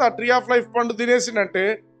ఏమైపోతుంది? ఆ ట్రీ ఆఫ్ లైఫ్ పండు తినేసిందంటే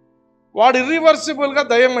వాడు ఇర్రివర్సిబుల్ గా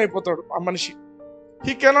దయ్యం అయిపోతాడు ఆ మనిషి.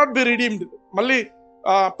 He cannot be redeemed. మళ్ళీ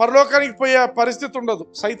పరలోకానికి పోయే పరిస్థితి ఉండదు.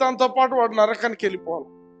 సైతాన్తో పాటు వాడు నరకానికి వెళ్ళిపోవాలి.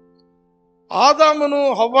 ఆదామును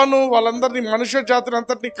హవ్వను వాళ్ళందరినీ, మనుష్య జాతిని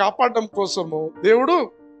అంతటినీ కాపాడడం కోసము దేవుడు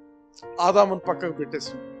ఆదామును పక్కకు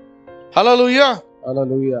పెట్టేసింది. హల్లెలూయా.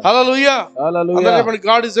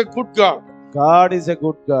 God is a good God.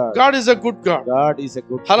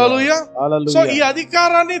 Hallelujah. So ఈ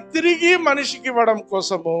అధికారాన్ని తిరిగి మనిషికి ఇవ్వడం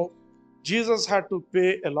కోసము Jesus had to pay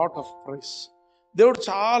a lot of price. దేవుడు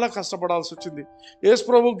చాలా కష్టపడాల్సి వచ్చింది. యేసు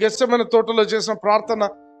ప్రభు గెత్సెమనే తోటలో చేసిన ప్రార్థన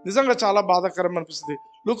నిజంగా చాలా బాధాకరం అనిపిస్తుంది.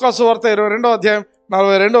 లూకాసు వార్త 22వ అధ్యాయం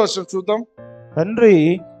 42వ వచనం చూద్దాం. తండ్రి,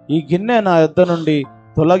 ఈ గిన్నె నా యొద్ద నుండి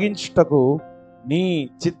తొలగించుటకు నీ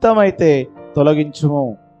చిత్తమైతే తొలగించుము,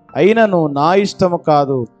 అయినను నా ఇష్టము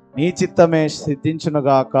కాదు, నీ చిత్తమే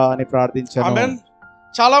సిద్ధించునుగాక అని ప్రార్థించాను. ఆమేన్.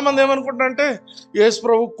 చాలా మంది ఏమనుకుంటారంటే, యేసు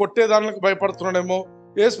ప్రభు కొట్టే దానికి భయపడుతున్నాడేమో,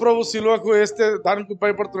 యేసు ప్రభు సిలువకు వేస్తే దానికి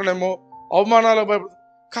భయపడుతున్నాడేమో,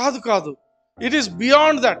 అవమానాలకు కాదు. It is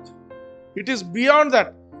beyond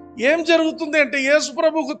that. ఏం జరుగుతుంది అంటే, యేసు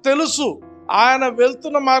ప్రభుకు తెలుసు ఆయన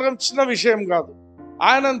వెళ్తున్న మార్గం చిన్న విషయం కాదు,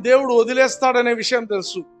 ఆయన దేవుడు వదిలేస్తాడనే విషయం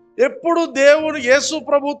తెలుసు. ఎప్పుడు దేవుడు యేసు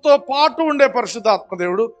ప్రభుతో పాటు ఉండే పరిశుద్ధాత్మ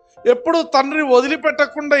దేవుడు, ఎప్పుడు తండ్రి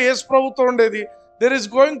వదిలిపెట్టకుండా యేసు ప్రభుతో ఉండేది. There is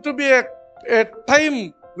going to be a time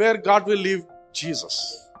where God will leave Jesus.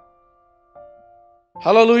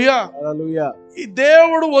 హల్లెలూయా. ఈ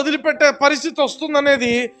దేవుడు వదిలిపెట్టే పరిస్థితి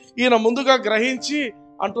వస్తుందనేది ఈయన ముందుగా గ్రహించి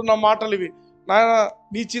అంటున్న మాటలు ఇవి. నాయన,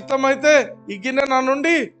 నీ చిత్తం అయితే ఈ గిన్నె నా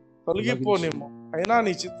నుండి తొలగిపోనేమో, అయినా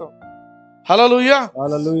నీ చిత్తం. హల్లెలూయా.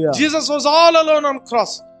 హల్లెలూయా. Jesus was all alone on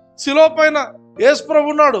cross. శిలువ పైన యేసు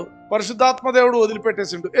ప్రభు ఉన్నాడు, పరిశుద్ధాత్మ దేవుడు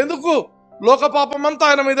వదిలిపెట్టేసిండు. ఎందుకు? లోక పాపం అంతా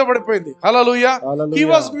ఆయన మీద పడిపోయింది. హల్లెలూయా. హి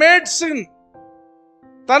వాజ్ మేడ్ సిన్.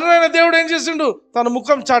 తండ్రైన దేవుడు ఏం చేసిండు? తన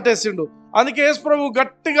ముఖం చాటేసిండు. అందుకే యేసు ప్రభు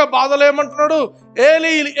గట్టిగా బాధలు ఏమంటున్నాడు?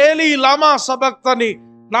 ఏలీ ఏలీ లామా సబక్తని,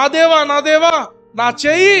 నా దేవా నా దేవా నా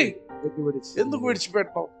చెయ్యి ఎందుకు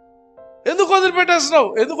విడిచిపెట్టావు? ఎందుకు వదిలిపెట్టేస్తున్నావు?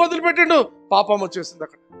 ఎందుకు వదిలిపెట్టిండు? పాపం వచ్చేసింది.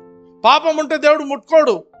 అక్కడ పాపం ఉంటే దేవుడు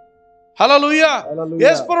ముట్టుకోడు. హల్లెలూయా.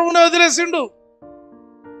 యేసు ప్రభువుని వదిలేసిండు.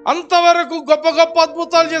 అంతవరకు గొప్ప గొప్ప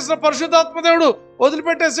అద్భుతాలు చేసిన పరిశుద్ధాత్మ దేవుడు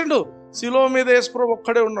వదిలిపెట్టేసిండు. శిలువ మీద యేసు ప్రభు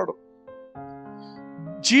ఒక్కడే ఉన్నాడు.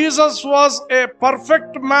 Jesus was a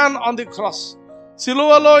perfect man on the cross.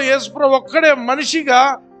 శిలువలో యేసు ప్రభు ఒక్కడే మనిషిగా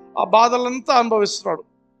ఆ బాధలంతా అనుభవిస్తున్నాడు.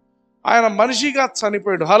 ఆయన మనిషిగా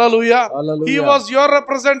చనిపోయాడు. హల్లెలూయా. హి was your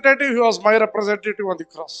representative, he was my representative on the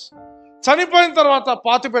cross. చనిపోయిన తర్వాత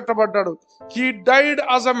పాతి పెట్టబడ్డాడు. He died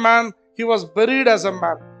as a man, he was buried as a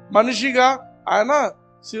man. మనిషిగా ఆయన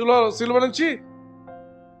శిలువ నుంచి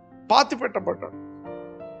పాతి పెట్టబడ్డాడు.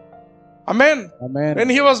 ఆమేన్.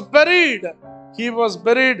 When he was buried, he was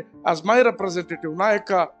buried as my representative. నా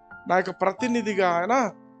యొక్క ప్రతినిధిగా ఆయన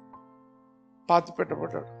పాతి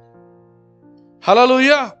పెట్టబడ్డాడు.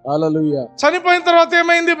 హల్లెలూయా. హల్లెలూయా. చనిపోయిన తర్వాత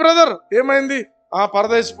ఏమైంది బ్రదర్? ఏమైంది?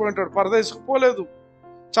 పరదేశిపోయింటాడు. పరదేశకు పోలేదు.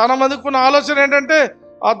 చాలా మందికి ఉన్న ఆలోచన ఏంటంటే,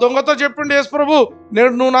 ఆ దొంగతో చెప్పిండు యేసు ప్రభు,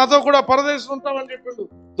 నేడు నువ్వు నాతో కూడా పరదేశం ఉంటావని చెప్పిండు.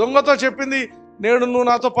 దొంగతో చెప్పింది నేడు నువ్వు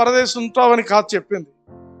నాతో పరదేశం ఉంటావని కాదు చెప్పింది.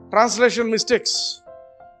 Translation mistakes.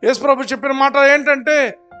 యేసు ప్రభు చెప్పిన మాట ఏంటంటే,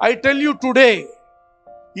 ఐ టెల్ యూ టుడే,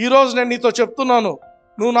 ఈరోజు నేను నీతో చెప్తున్నాను,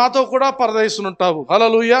 నువ్వు నాతో కూడా పరదేశం ఉంటావు.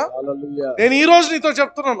 హల్లెలూయా. నేను ఈ రోజు నీతో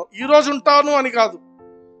చెప్తున్నాను, ఈ రోజు ఉంటాను అని కాదు.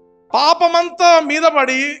 పాపమంతా మీద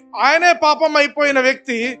పడి ఆయనే పాపం అయిపోయిన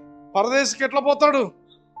వ్యక్తి పరదేశికి ఎట్లా పోతాడు?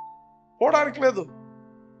 పోవడానికి లేదు.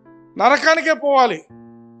 నరకానికే పోవాలి.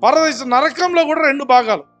 పరదేశం నరకంలో కూడా 2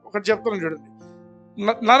 భాగాలు. ఒకటి చెప్తున్నాను చూడండి.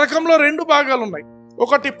 నరకంలో 2 భాగాలు ఉన్నాయి.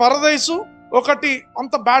 ఒకటి పరదేశు, ఒకటి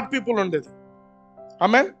అంత బ్యాడ్ పీపుల్ ఉండేది.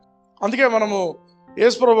 ఆమేన్. అందుకే మనము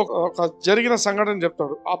యేసు ప్రభు ఒక జరిగిన సంఘటన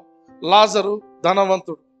చెప్తాడు. లాజరు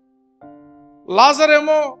ధనవంతుడు. లాజర్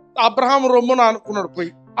ఏమో అబ్రహాం రొమ్మున అనుకున్నాడు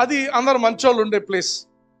పోయి. అది అందరు మంచోళ్ళు ఉండే ప్లేస్.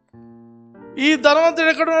 ఈ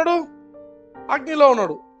ధనవంతుడు ఎక్కడున్నాడు? అగ్నిలో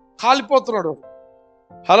ఉన్నాడు, కాలిపోతున్నాడు.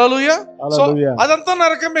 హల్లెలూయా. సో అదంతా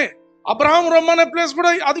నరకమే. అబ్రహాం రొమ్ము అనే ప్లేస్ కూడా,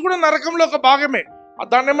 అది కూడా నరకంలో ఒక భాగమే.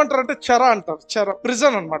 దాన్ని ఏమంటారు అంటే చెర అంటారు. చెర,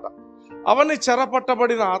 ప్రిజన్ అన్నమాట. అవన్నీ చెర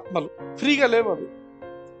పట్టబడిన ఆత్మలు. ఫ్రీగా లేవు అవి.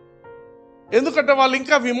 ఎందుకంటే వాళ్ళు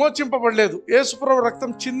ఇంకా విమోచింపబడలేదు. యేసుప్రభు రక్తం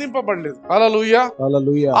చిందింపబడలేదు. హల్లెలూయా.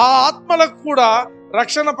 ఆ ఆత్మలకు కూడా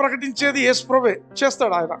రక్షణ ప్రకటించేది యేసుప్రభువే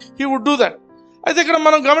చేస్తాడు. ఆయన హీ వుడ్ డూ దట్. అయితే ఇక్కడ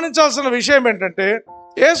మనం గమనించాల్సిన విషయం ఏంటంటే,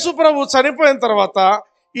 యేసుప్రభు చనిపోయిన తర్వాత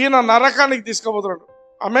ఈయన నరకానికి తీసుకుపోతున్నాడు.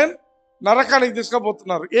 ఆమేన్. నరకానికి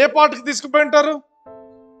తీసుకుపోతున్నారు. ఏ పార్ట్కి తీసుకుపోయి ఉంటారు?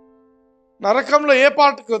 నరకంలో ఏ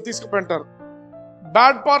పార్ట్కి తీసుకుపోయి ఉంటారు?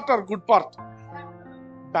 Bad part or good part?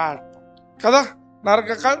 Bad part కదా.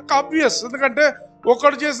 నరక ఆబ్వియస్. ఎందుకంటే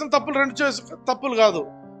ఒకడు చేసిన తప్పులు 2 చేసిన తప్పులు కాదు.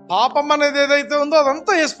 పాపం అనేది ఏదైతే ఉందో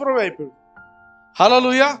అదంతా యేసుప్రభువే అయిపోయాడు.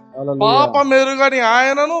 హల్లెలూయా. పాపం ఎరుగని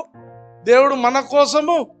ఆయనను దేవుడు మన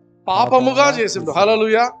కోసము పాపముగా చేసిండు.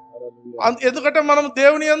 హల్లెలూయా. ఎందుకంటే మనం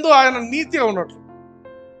దేవుని యందు ఆయన నీతిగా ఉన్నట్లు.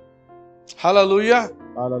 హల్లెలూయా.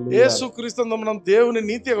 యేసుక్రీస్తు మనం దేవుని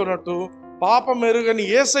నీతిగా ఉన్నట్టు పాపం ఎరుగని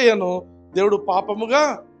యేసయ్యను దేవుడు పాపముగా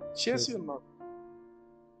చేసి ఉన్నాడు.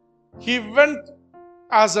 He went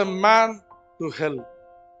as a man to hell.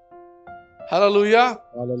 Hallelujah.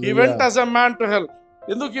 He went as a man to hell.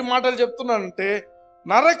 ఎందుకు ఈ మాటలు చెప్తున్నానంటే,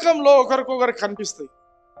 నరకంలో ఒకరికొకరు కనిపిస్తాయి.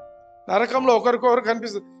 నరకంలో ఒకరికొకరు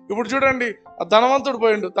కనిపిస్తుంది. ఇప్పుడు చూడండి, ఆ ధనవంతుడు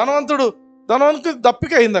పోయిండు. ధనవంతుడికి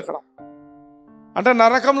దప్పిక అయింది అక్కడ. అంటే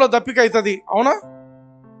నరకంలో దప్పిక అవుతుంది. అవునా?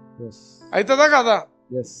 అవుతుందా కాదా?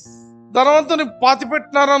 ధనవంతుని పాతి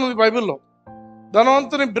పెట్టినారన్నది బైబిల్లో.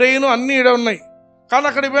 ధనవంతుని బ్రెయిన్ అన్ని ఈడ ఉన్నాయి. కానీ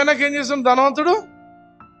అక్కడికి పోయినాక ఏం చేసాడు? ధనవంతుడు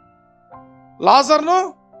లాజర్ను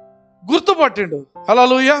గుర్తుపట్టిండు.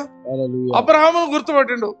 హల్లెలూయా. అబ్రహామును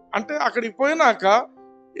గుర్తుపట్టిండు. అంటే అక్కడికి పోయినాక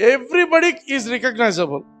ఎవ్రీబడి ఈజ్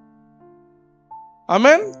రికగ్నైజబుల్.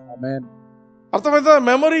 ఆమేన్. అర్థమైతే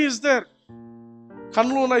మెమరీ ఈజ్ దేర్.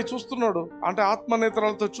 కళ్ళు ఉన్నాయి, చూస్తున్నాడు. అంటే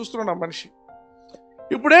ఆత్మనేత్రాలతో చూస్తున్నాడు ఆ మనిషి.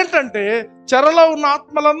 ఇప్పుడు ఏంటంటే, చెరలో ఉన్న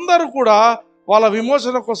ఆత్మలందరూ కూడా వాళ్ళ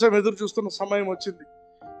విమోచన కోసం ఎదురు చూస్తున్న సమయం వచ్చింది.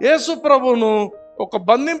 యేసు ప్రభువును ఒక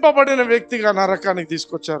బంధింపబడిన వ్యక్తిగా నరకానికి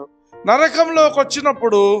తీసుకొచ్చారు. నరకంలోకి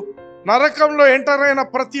వచ్చినప్పుడు నరకంలో ఎంటర్ అయిన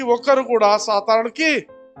ప్రతి ఒక్కరు కూడా సాతానుకి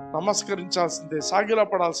నమస్కరించాల్సిందే,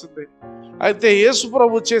 సాగిలపడాల్సిందే. అయితే యేసు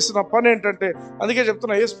ప్రభు చేసిన పని ఏంటంటే, అందుకే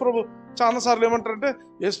చెప్తున్నా, యేసు ప్రభు చాలాసార్లు ఏమంటారంటే,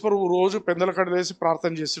 యేసు ప్రభు రోజు పెందల కడ వేసి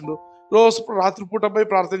ప్రార్థన చేసిండు. రోజు రాత్రిపూట పోయి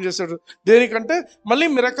ప్రార్థన చేశాడు. దేనికంటే మళ్ళీ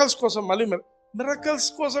మిరకల్స్ కోసం, మళ్ళీ మిరకల్స్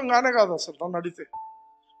కోసం గానే కాదు అసలు నన్ను అడిగితే.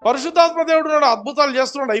 పరిశుద్ధాత్మ దేవుడు నాడు అద్భుతాలు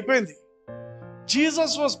చేస్తున్నాడు, అయిపోయింది.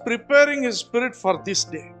 Jesus was preparing his spirit for this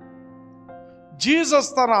day. Jesus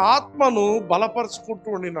తన ఆత్మను బలపరుచుకుంటూ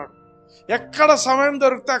ఉండినాడు. ఎక్కడ సమయం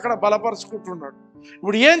దొరికితే అక్కడ బలపరుచుకుంటున్నాడు.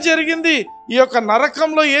 ఇప్పుడు ఏం జరిగింది ఈ యొక్క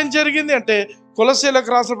నరకంలో, ఏం జరిగింది అంటే కొలస్సీలకు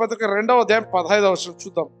రాసిన పత్రిక 2వ అధ్యాయం 15వ వచనం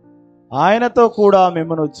చూద్దాం. ఆయనతో కూడా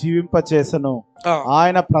మిమ్మను జీవింపచేసెను,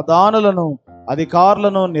 ఆయన ప్రధానులను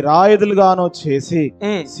అధికారులను నిరాయుధులుగాను చేసి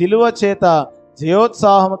సిలువ చేత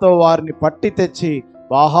జయోత్సాహముతో వారిని పట్టి తెచ్చి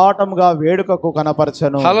బాహాటముగా వేడుకకు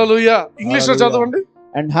కనపరచెను. హల్లెలూయా. ఇంగ్లీష్ లో చదవండి.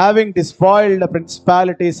 And having despoiled the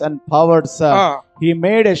principalities and powers, he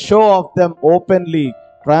made a show of them openly,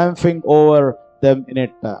 triumphing over them in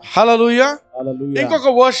it. Hallelujah. Hallelujah.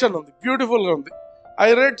 ఇంకొక వర్షన్ ఉంది, బ్యూటిఫుల్ గా ఉంది. I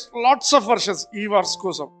read lots of versions ఈ వర్స్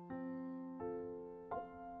కోసం.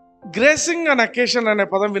 గ్రేసింగ్ అన్ occasion అనే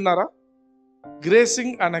పదం విన్నారా?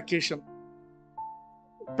 Gracing అన్ occasion.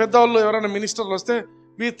 పెద్దవాళ్ళు ఎవరైనా మినిస్టర్లు వస్తే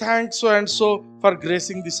we thank so and so for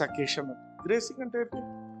gracing this occasion. Gracing అంటే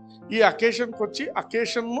ఈ అకేషన్కి వచ్చి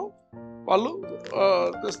అకేషన్ వాళ్ళు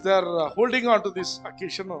they are holding on to this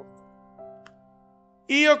occasion.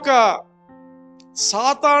 ఈ యొక్క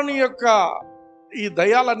సాతాను యొక్క ఈ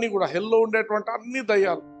దయ్యాలన్నీ కూడా, హెల్లో ఉండేటువంటి అన్ని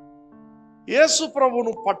దయ్యాలు యేసు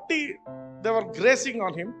ప్రభువును పట్టి they were gracing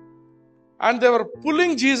on him and they were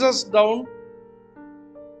pulling Jesus down.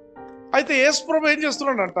 అయితే యేసు ప్రభు ఏం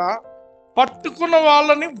చేస్తున్నాడంట, పట్టుకున్న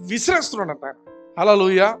వాళ్ళని విసిరేస్తున్నాడంట.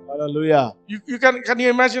 హల్లెలూయా. హల్లెలూయా. You can you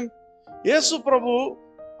imagine? యేసు ప్రభు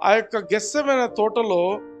ఆ యొక్క గెత్సెమనే తోటలో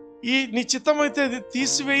నీ చిత్తమైతే ఇది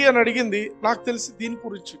తీసివేయి అని అడిగింది. నాకు తెలిసి దీని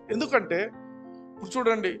గురించి. ఎందుకంటే ఇప్పుడు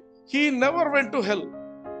చూడండి, he never went to hell.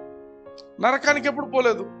 నరకానికి ఎప్పుడు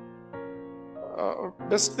పోలేదు.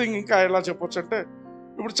 బెస్ట్ థింగ్ ఇంకా ఎలా చెప్పొచ్చు అంటే,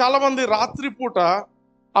 ఇప్పుడు చాలా మంది రాత్రిపూట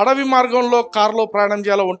అడవి మార్గంలో కారులో ప్రయాణం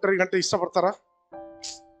చేయాలో ఒంటరి గంట ఇష్టపడతారా?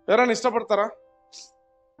 ఎవరైనా ఇష్టపడతారా?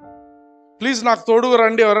 ప్లీజ్ నాకు తోడుగా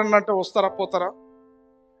రండి ఎవరైనా అంటే వస్తారా, పోతారా?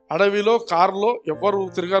 అడవిలో కారులో ఎవరు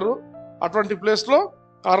తిరగరు. అటువంటి ప్లేస్లో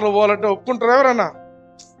కారులో పోవాలంటే ఒప్పుకుంటారా ఎవరైనా?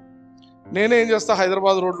 నేనేం చేస్తా,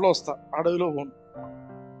 హైదరాబాద్ రోడ్లో వస్తా, అడవిలో పోను.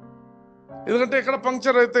 ఎందుకంటే ఎక్కడ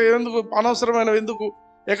పంక్చర్ అయితే ఎందుకు, అనవసరమైన ఎందుకు,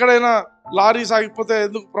 ఎక్కడైనా లారీ సాగిపోతే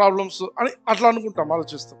ఎందుకు ప్రాబ్లమ్స్ అని అట్లా అనుకుంటాం,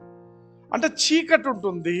 ఆలోచిస్తాం. అంటే చీకటి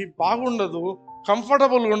ఉంటుంది, బాగుండదు,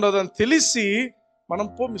 కంఫర్టబుల్గా ఉండదు అని తెలిసి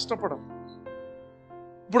మనం ఇష్టపడం.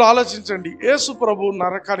 ఇప్పుడు ఆలోచించండి, యేసు ప్రభు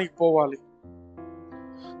నరకానికి పోవాలి.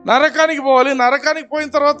 నరకానికి పోయిన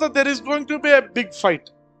తర్వాత there is going to be a big fight.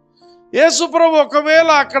 యేసు ప్రభు ఒకవేళ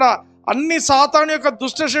అక్కడ అన్ని సాతాను యొక్క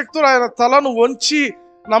దుష్ట శక్తులు ఆయన తలను వంచి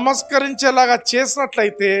నమస్కరించేలాగా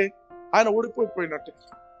చేసినట్లయితే ఆయన ఓడిపోయినట్టు.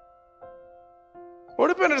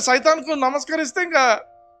 సైతాన్కు నమస్కరిస్తే ఇంకా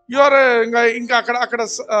ఇంకా అక్కడ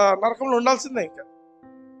నరకంలో ఉండాల్సిందే. ఇంకా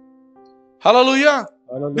హల్లెలూయా.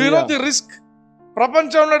 Do you know the risk?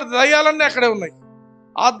 ప్రపంచంలో దయ్యాలన్నీ అక్కడే ఉన్నాయి.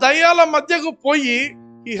 ఆ దయ్యాల మధ్యకు పోయి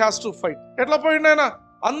హీ హ్యాస్ టు ఫైట్. ఎట్లా పోయిండు ఆయన?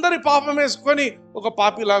 అందరి పాపం వేసుకొని ఒక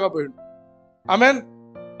పాపిలాగా పోయిండు. ఆమేన్.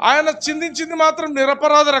 ఆయన చిందించింది మాత్రం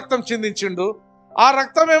నిరపరాధ రక్తం చిందించిండు. ఆ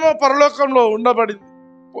రక్తం ఏమో పరలోకంలో ఉండబడింది,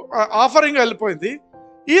 ఆఫరింగ్ వెళ్ళిపోయింది.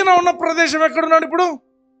 ఈయన ఉన్న ప్రదేశం ఎక్కడున్నాడు ఇప్పుడు?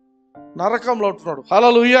 నరకంలో ఉంటున్నాడు.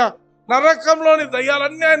 హల్లెలూయా. నరకంలోని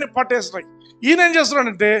దయ్యాలన్నీ ఆయన్ని పట్టేస్తున్నాయి. ఈయన ఏం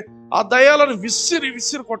చేస్తున్నాడంటే ఆ దయ్యాలను విసిరి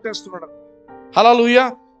కొట్టేస్తున్నాడు. హల్లెలూయా.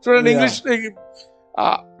 చూడండి ఇంగ్లీష్,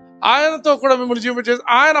 ఆయనతో కూడా మిమ్మల్ని జీవించేసి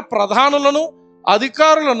ఆయన ప్రధానులను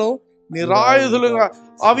అధికారులను నిరాయుధులుగా,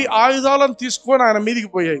 అవి ఆయుధాలను తీసుకొని ఆయన మీదికి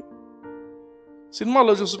పోయాయి.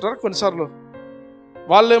 సినిమాలో చూస్తుంటారు కొన్నిసార్లు,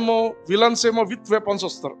 వాళ్ళేమో విలన్స్ ఏమో విత్ వెపన్స్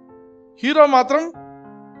వస్తారు, హీరో మాత్రం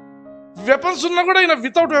వెపన్స్ ఉన్నా కూడా ఈయన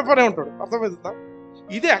వితౌట్ వెపనే ఉంటాడు. అర్థమవుతుందా?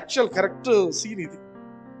 ఇదే యాక్చువల్ కరెక్ట్ సీన్. ఇది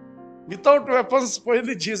వితౌట్ వెపన్స్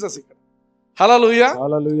పోయింది జీసస్ ఇక్కడ. హల్లెలూయా.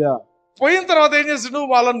 హల్లెలూయా. పోయిన తర్వాత ఏం చేసిండు?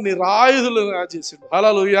 వాళ్ళని నిరాయుధులుగా చేసిండు.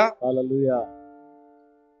 హల్లెలూయా. హల్లెలూయా.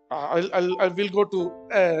 I will go to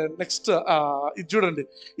next. ఇది చూడండి,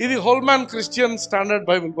 ఇది హోల్మాన్ క్రిస్టియన్ స్టాండర్డ్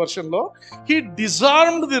బైబిల్ వర్షన్ లో he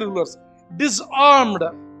disarmed the rulers.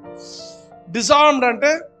 డిజార్మ్డ్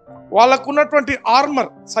అంటే వాళ్ళకున్నటువంటి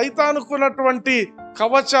ఆర్మర్, సైతానుకున్నటువంటి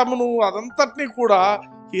కవచమును అదంతటినీ కూడా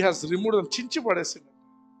he has removed, చించి పడేసిండు.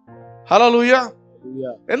 హల్లెలూయా.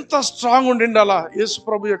 ఎంత స్ట్రాంగ్ ఉండిండి అలా యేసు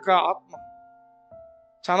ప్రభు యొక్క ఆత్మ.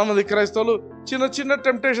 చాలా మంది క్రైస్తవులు చిన్న చిన్న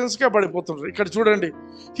టెంప్టేషన్స్ కే పడిపోతున్నారు. ఇక్కడ చూడండి,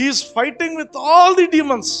 he's fighting with all the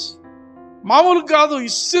demons. మామూలు కాదు,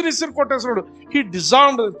 ఇసిరి కొట్టేస్తున్నాడు. హీ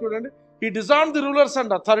డిజార్మ్డ్. చూడండి, he డిజార్మ్డ్ the rulers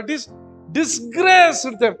and authorities,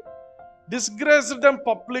 డిస్గ్రేస్డ్ them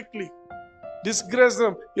publicly.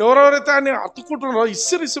 ఎవరెవరైతే ఆయన అతుక్కుంటున్నారో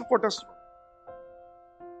ఇసిరి కొట్టేస్తున్నాడు.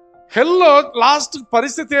 హెల్లో లాస్ట్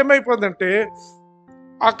పరిస్థితి ఏమైపోయిందంటే,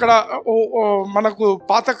 అక్కడ మనకు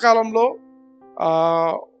పాతకాలంలో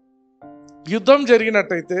యుద్ధం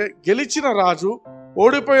జరిగినట్టయితే గెలిచిన రాజు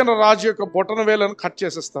ఓడిపోయిన రాజు యొక్క బొటన వేలను కట్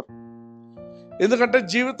చేసేస్తారు. ఎందుకంటే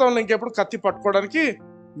జీవితంలో ఇంకెప్పుడు కత్తి పట్టుకోవడానికి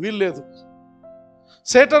వీల్లేదు.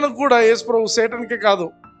 సేటన్కి కూడా యేసుప్రభు, సేటన్కే కాదు,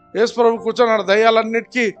 యేసుప్రభు కూర్చొని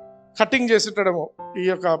దయ్యాలన్నిటికీ కటింగ్ చేసేటాడేమో, ఈ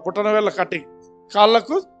యొక్క బొటన వేళ్ళ కటింగ్,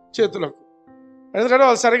 కాళ్ళకు చేతులకు. ఎందుకంటే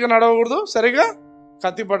వాళ్ళు సరిగ్గా నడవకూడదు, సరిగ్గా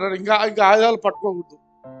కత్తి పట్టడం, ఇంకా ఆయుధాలు పట్టుకోకూడదు.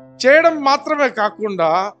 చేయడం మాత్రమే కాకుండా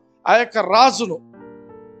ఆ యొక్క రాజును,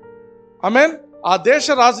 ఆమేన్, ఆ దేశ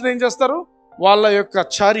రాజును ఏం చేస్తారు, వాళ్ళ యొక్క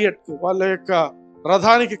చారియట్కు, వాళ్ళ యొక్క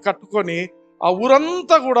రథానికి కట్టుకొని ఆ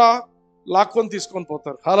ఊరంతా కూడా లాక్కొని తీసుకొని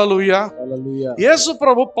పోతారు. హల్లెలూయా. యేసు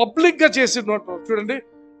ప్రభు పబ్లిక్ గా చేసినట్టు చూడండి,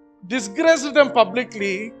 డిస్గ్రేస్డ్ దెమ్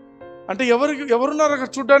పబ్లిక్లీ. అంటే ఎవరున్నారు అక్కడ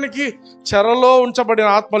చూడడానికి? చెరలో ఉంచబడిన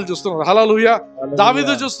ఆత్మలు చూస్తున్నారు. హల్లెలూయా.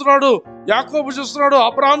 దావీదు చూస్తున్నాడు, యాకోబు చూస్తున్నాడు,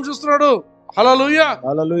 అబ్రహాం చూస్తున్నాడు. హల్లెలూయా.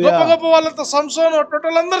 గొప్ప గొప్ప వాళ్ళంతా, సంసోను,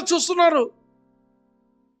 వాళ్ళందరూ చూస్తున్నారు.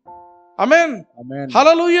 ఆమేన్.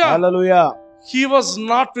 హల్లెలూయా. He was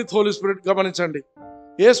not with Holi spirit. గమనించండి,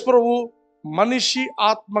 యేసు ప్రభు మనిషి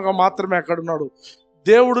ఆత్మగా మాత్రమే అక్కడ ఉన్నాడు.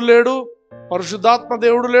 దేవుడు లేడు, పరిశుద్ధాత్మ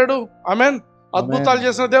దేవుడు లేడు. ఆమేన్. అద్భుతాలు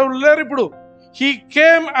చేసిన దేవుడు లేరు ఇప్పుడు. He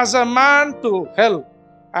came as a man to hell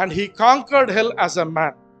and he conquered hell as a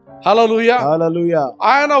man. Hallelujah.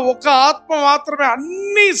 ఆయన ఒక ఆత్మ మాత్రమే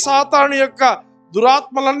అన్ని సాతాను యొక్క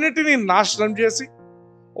దురాత్మలన్నిటినీ నాశనం చేసి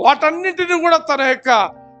వాటన్నిటిని కూడా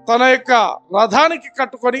తన యొక్క రథానికి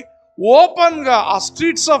కట్టుకొని ఓపెన్ గా ఆ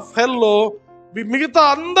స్ట్రీట్స్ ఆఫ్ హెల్ లో మిగతా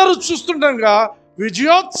అందరూ చూస్తుండగా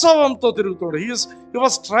విజయోత్సవంతో తిరుగుతాడు. He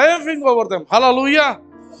was triumphing over them. Hallelujah.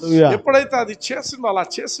 ఎప్పుడైతే అది చేసిండో, అలా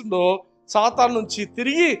చేసిండో, సాతాను నుంచి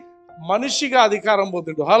తిరిగి మనిషిగా అధికారం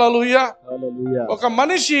పొందిండు. హల్లెలూయా. ఒక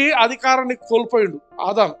మనిషి అధికారాన్ని కోల్పోయిండు,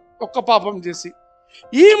 ఆదాం ఒక్క పాపం చేసి.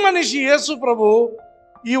 ఈ మనిషి యేసు ప్రభు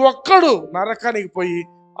ఈ ఒక్కడు నరకానికి పోయి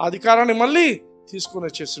అధికారాన్ని మళ్ళీ తీసుకుని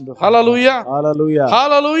వచ్చేసిండు. హల్లెలూయా.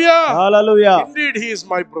 Indeed he is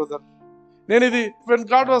my brother. నేను ఇది when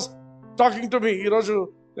God was talking to me, ఈరోజు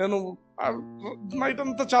నేను నైట్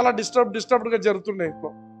అంతా చాలా డిస్టర్బ్డ్ గా జరుగుతుండే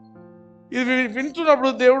ఇంట్లో. ఇది వింటున్నప్పుడు,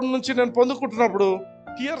 దేవుడి నుంచి నేను పొందుకుంటున్నప్పుడు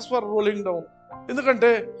టీయర్స్ వర్ రోలింగ్ డౌన్.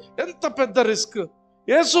 ఎందుకంటే ఎంత పెద్ద రిస్క్.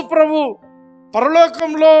 యేసు ప్రభు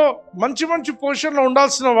పరలోకంలో మంచి మంచి పొజిషన్లో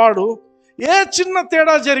ఉండాల్సిన వాడు, ఏ చిన్న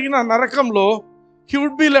తేడా జరిగిన నరకంలో he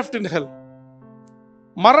would be left in హెల్.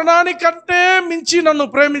 మరణానికంటే మించి నన్ను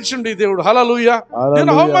ప్రేమించిండు ఈ దేవుడు. హల్లెలూయా. You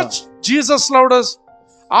know how much Jesus loved us.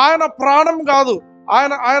 ఆయన ప్రాణం కాదు,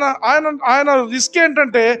 ఆయన ఆయన ఆయన ఆయన రిస్క్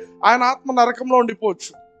ఏంటంటే ఆయన ఆత్మ నరకంలో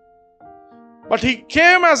ఉండిపోవచ్చు. But he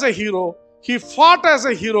came as a hero, he fought as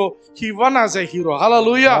a hero, he won as a hero.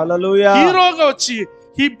 Hallelujah. హీరోగా వచ్చి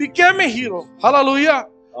he became a hero. Hallelujah.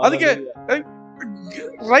 అందుకే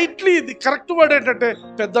రైట్లీ ది కరెక్ట్ వర్డ్ ఏంటంటే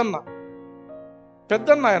పెద్దన్న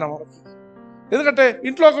ఆయన మనకి. ఎందుకంటే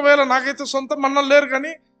ఇంట్లో ఒకవేళ నాకైతే సొంత అన్నలు లేరు,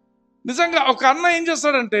 కానీ నిజంగా ఒక అన్న ఏం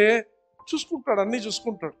చేస్తాడంటే చూసుకుంటాడు, అన్ని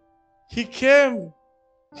చూసుకుంటాడు. he came,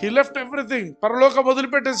 he left everything. పరలోకం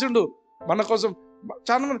వదిలిపెట్టేసిండు మన కోసం.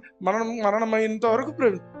 చాలా మంది మరణం అయినంత వరకు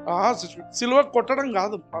సిలువ కొట్టడం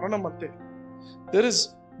కాదు మరణం అంటే. There is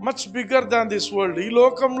much bigger than this world. ఈ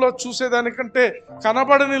లోకంలో చూసేదానికంటే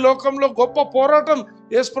కనబడని లోకంలో గొప్ప పోరాటం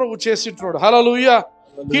యేసు ప్రభు చేసింటున్నాడు. హల్లెలూయా.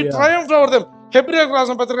 హి ట్రయంఫ్డ్ ఓవర్ దెం. హెబ్రీయులకు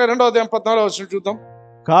రాసిన పత్రిక 2వ అధ్యాయం 14వ వచనం చూద్దాం.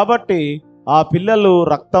 కాబట్టి ఆ పిల్లలు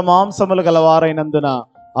రక్తమాంసములు గలవారైనందున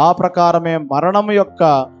ఆ ప్రకారమే మరణము యొక్క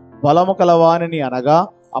బలము కలవానిని, అనగా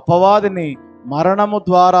అపవాదిని మరణము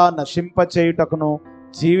ద్వారా నశింపచేయుటకును,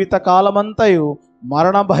 జీవిత కాలమంతయు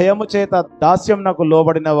మరణ భయము చేత దాస్యమునకు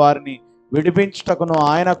లోబడిన వారిని విడిపించుటకును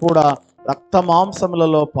ఆయన కూడా రక్త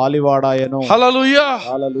మాంసములలో పాలివాడాయను. హల్లెలూయా.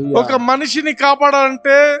 ఒక మనిషిని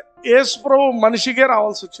కాపాడాలంటే యేసు ప్రభు మనిషికే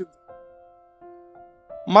రావాల్సి వచ్చింది.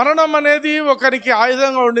 మరణం అనేది ఒకరికి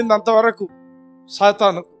ఆయుధంగా ఉండింది అంతవరకు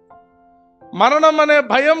సాతానుకు. మరణం అనే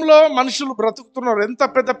భయంలో మనుషులు బ్రతుకుతున్నారు. ఎంత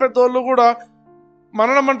పెద్ద పెద్దోళ్ళు కూడా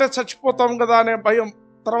మరణం అంటే చచ్చిపోతాం కదా అనే భయం,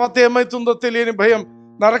 తర్వాత ఏమైతుందో తెలియని భయం,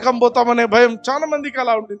 నరకం పోతామనే భయం చాలా మందికి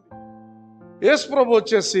అలా ఉండింది. యేసు ప్రభు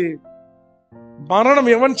వచ్చేసి మరణం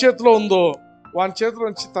ఎవరి చేతిలో ఉందో వాని చేతిలో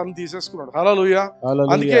నుంచి తను తీసేసుకున్నాడు. హల్లెలూయా.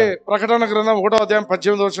 అందుకే ప్రకటన గ్రంథం 1వ అధ్యాయం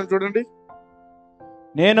 18వ వచనం చూడండి.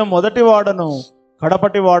 నేను మొదటి వాడను,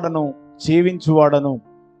 కడపటి వాడను, జీవించువాడను,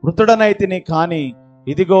 మృతుడనైతిని కాని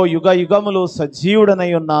ఇదిగో యుగ యుగములు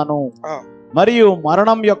సజీవుడనై ఉన్నాను. మరియు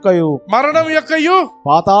మరణం యొక్కయు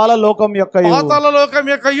పాతాళ లోకం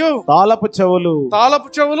యొక్కయు తాళపు చెవులు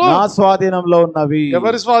నా స్వాధీనంలో ఉన్నవి.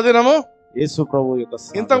 ఎవరి స్వాధీనము? యేసు ప్రభు యొక్క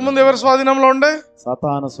ఇంతకు ముందు ఎవరి స్వాధీనంలో ఉండే?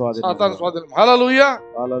 సాతాను స్వాధీనం. హల్లెలూయా,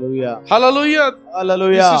 హల్లెలూయా, హల్లెలూయా,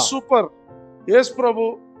 హల్లెలూయా. సూపర్. యేసు ప్రభు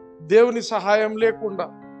దేవుని సహాయం లేకుండా,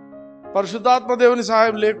 పరిశుద్ధాత్మ దేవుని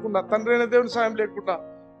సహాయం లేకుండా, తండ్రి అయిన దేవుని సహాయం లేకుండా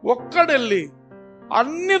ఒక్కడెళ్ళి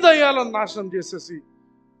అన్ని దయ్యాలను నాశనం చేసేసి,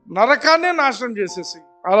 నరకాన్నే నాశనం చేసేసి,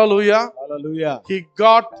 హల్లెలూయా, హల్లెలూయా, హి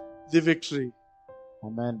గాట్ ది విక్టరీ.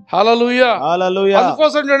 ఆమేన్, హల్లెలూయా, హల్లెలూయా.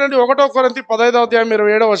 అందుకోసం చూడండి 1 కొరింథీ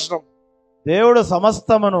 15:27 దేవుడు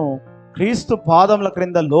సమస్తమును క్రీస్తు పాదముల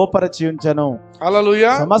క్రింద లోపరచి ఉంచెను.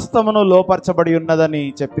 హల్లెలూయా. సమస్తమును లోపరచబడి ఉన్నదని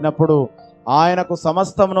చెప్పినప్పుడు ఆయనకు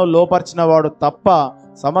సమస్తమును లోపరిచిన వాడు తప్ప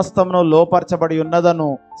సమస్తమును లోపరచబడి ఉన్నదను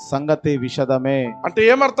సంగతి విషదమే. అంటే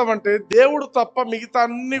ఏమర్థం అంటే దేవుడు తప్ప మిగతా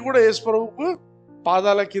అన్ని కూడా యేసు ప్రభువుకు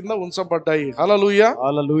పాదాల కింద ఉంచబడ్డాయి. హల్లెలూయా,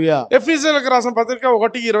 హల్లెలూయా. ఎఫెసీయులకు రాసిన పత్రిక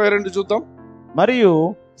 1:22 చూద్దాం. మరియు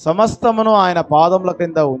సమస్తమును ఆయన పాదముల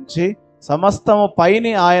క్రింద ఉంచి సమస్తము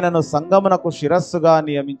పైని ఆయనను సంగమునకు శిరస్సుగా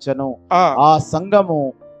నియమించెను. ఆ సంఘము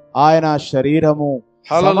ఆయన శరీరము.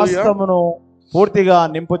 సమస్తమును పూర్తిగా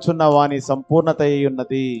నింపుచున్న వాని సంపూర్ణత అయి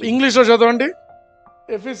ఉన్నది. ఇంగ్లీష్ లో చదవండి.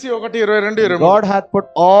 ఎఫెసీ 1:22. God hath put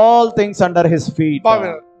all things under his feet.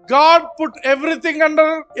 God put everything under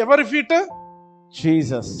ఎవరి feet?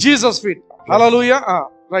 Jesus feet. Hallelujah.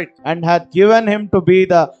 Right. And hath given him to be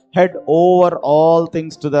the head over all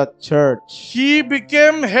things to the church. He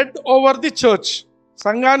became head over the church.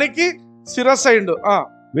 సంఘానికి శిరస్సు అయ్యిండు.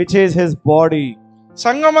 Which is his body.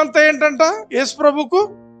 సంఘం అంతా ఏంటంట? యేసు ప్రభువుకు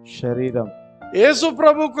శరీరం. యేసు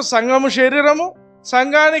ప్రభువుకు సంఘము శరీరము,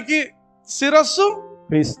 సంఘానికి శిరస్సు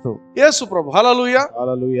క్రీస్తు యేసు ప్రభు. హల్లెలూయా,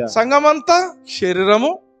 హల్లెలూయా. సంఘమంతా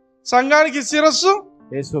శరీరము, సంఘానికి శిరస్సు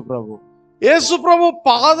యేసు ప్రభు. యేసు ప్రభు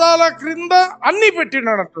పాదాల క్రింద అన్ని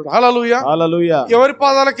పెట్టినాడు అంటాడు. హల్లెలూయా, హల్లెలూయా. ఎవరి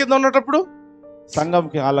పాదాల కింద ఉన్నప్పుడు?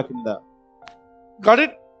 సంఘంకి కాళ్ళ కింద. Got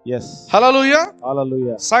it? yes. హల్లెలూయా,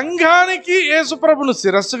 హల్లెలూయా. సంఘానికి యేసు ప్రభును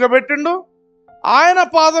శిరస్సుగా పెట్టిండు, ఆయన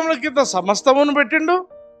పాదముల కింద సమస్తమును పెట్టిండు.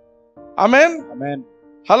 ఆమేన్, ఆమేన్.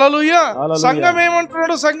 హల్లెలూయా. సంఘం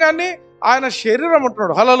ఏమంటున్నాడు? సంఘాన్ని ఆయన శరీరం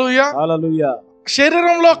అంటున్నాడు. హల్లెలూయా, హల్లెలూయా.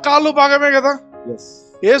 శరీరంలో కాళ్ళు భాగమే కదా. yes.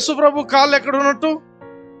 యేసు ప్రభు కాళ్ళు ఎక్కడ ఉన్నట్టు?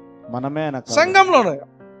 మనమే సంఘంలోనే.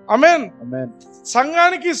 ఆమేన్, ఆమేన్.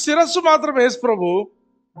 సంఘానికి శిరస్సు మాత్రం యేసు ప్రభు,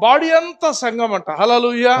 బాడీ అంతా సంఘం అంట.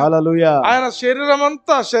 హల్లెలూయా, హల్లెలూయా. ఆయన శరీరం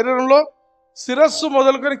అంతా, శరీరంలో శిరస్సు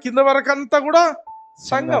మొదలుకొని కింద వరకు అంతా కూడా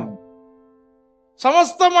సంఘం.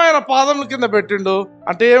 సమస్తం ఆయన పాదముల కింద పెట్టిండు.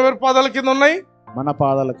 అంటే ఎవరి పాదాల కింద ఉన్నాయి? మన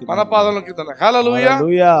పాదాల కింద. మన పాదాల కింద ఉన్నాయి. హల్లెలూయా,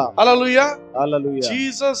 హల్లెలూయా, హల్లెలూయా.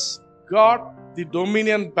 Jesus got the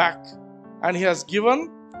dominion back and he has given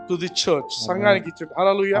to the church. సంఘానికి ఇచ్చాడు.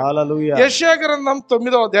 హల్లెలూయా, హల్లెలూయా. యెషయా గ్రంథం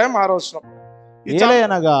 9:6.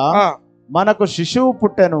 ఏలయనగా మనకు శిశువు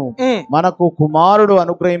పుట్టెను, మనకు కుమారుడు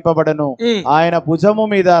అనుగ్రహింపబడెను, ఆయన భుజము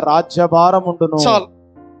మీద రాజ్యభారం ఉండును.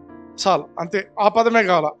 చాలు అంతే, ఆ పదమే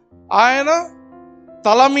కావాల. ఆయన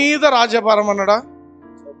తల మీద రాజ్యభారం అన్నాడా?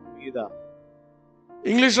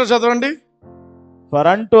 ఇంగ్లీష్ లో చదవండి. For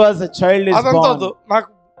unto us a child is born,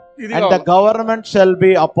 and the government shall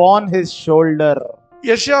be upon his shoulder.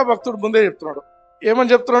 యెషయా భక్తుడు ముందే చెప్తున్నాడు.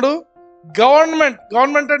 ఏమని చెప్తున్నాడు?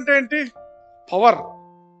 గవర్నమెంట్ అంటే ఏంటి? పవర్.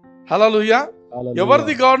 హల్లెలూయా.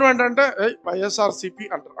 ఎవరిది గవర్నమెంట్ అంటే వైఎస్ఆర్సీపీ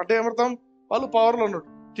అంటారు. అంటే ఏమర్థం? వాళ్ళు పవర్ లో ఉన్నాడు.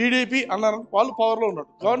 టీడీపీ అన్నారు, వాళ్ళు పవర్ లో ఉన్నాడు.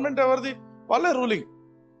 గవర్నమెంట్ ఎవరిది? వాళ్ళే ruling.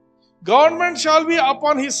 Government shall be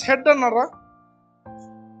upon his head అన్నారా?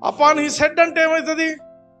 అపాన్ హిస్ హెడ్ అంటే ఏమవుతుంది?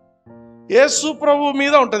 యేసు ప్రభు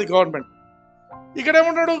మీద ఉంటది గవర్నమెంట్. ఇక్కడ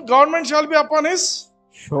ఏమంటాడు? Government shall be upon his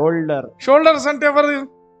shoulder. Shoulders అంటే ఎవరిది?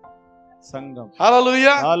 సంఘం.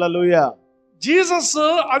 హల్లెలూయా, హల్లెలూయా. జీసస్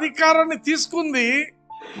అధికారాన్ని తీసుకుంది.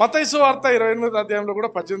 మత్తయి సువార్త 28 కూడా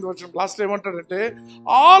 18 లాస్ట్ ఏమంటాడంటే,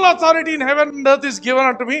 all authority in heaven and earth is given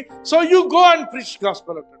unto me, so you go and preach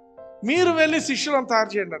gospel అంటాడు. మీరు వెళ్ళి శిష్యులను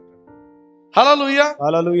తయారు చేయండి అంటాడు. హల్లెలూయా,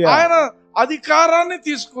 హల్లెలూయా. ఆయన అధికారాన్ని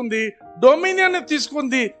తీసుకుంది, డొమినియన్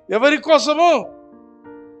తీసుకుంది. ఎవరి కోసము?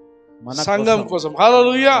 సంఘం కోసం.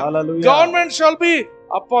 హల్లెలూయా. Government shall be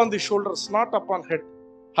upon the shoulders, not upon head.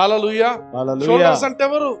 Hallelujah. Shoulders అంటే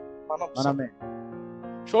ఎవరు? మనమే.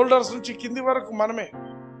 షోల్డర్స్ నుంచి కింది వరకు మనమే.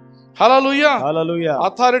 హల్లెలూయా, హల్లెలూయా.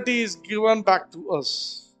 Authority is given back to us.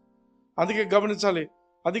 అందుకే గమనించాలి,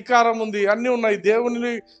 అధికారం ఉంది, అన్ని ఉన్నాయి.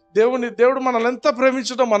 దేవుడు మనల్ని ఎంత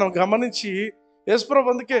ప్రేమించడం మనం గమనించి,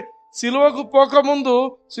 యేసుప్రభు అందుకే సిలువకు పోకముందు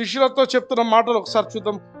శిష్యులతో చెప్తున్న మాటలు ఒకసారి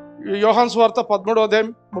చూద్దాం. యోహాను సువార్త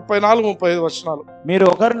 13:34-35. మీరు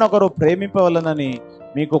ఒకరినొకరు ప్రేమింపవలనని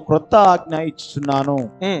మీకు క్రొత్త ఆజ్ఞ ఇచ్చుచున్నాను,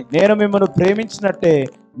 నేను మిమ్మల్ని ప్రేమించినట్టే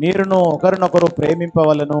మీరును ఒకరినొకరు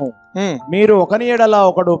ప్రేమింపవలను. మీరు ఒకని ఎడల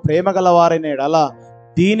ఒకడు ప్రేమ గలవారైన ఎడల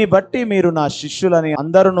దీని బట్టి మీరు నా శిష్యులని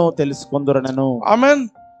అందరూ తెలుసుకొందురనెను. ఆమేన్.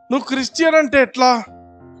 నువ్వు క్రిస్టియన్ అంటే ఎట్లా?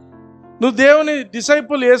 నువ్వు దేవుని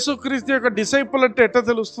డిసైపుల్, యేసుక్రీస్తు యొక్క డిసైపుల్ అంటే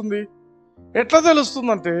ఎట్లా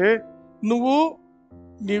తెలుస్తుందంటే నువ్వు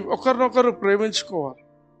నీ ఒకరినొకరు ప్రేమించుకోవాలి.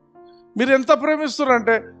 మీరు ఎంత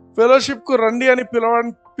ప్రేమిస్తున్నారంటే ఫెలోషిప్కు రండి అని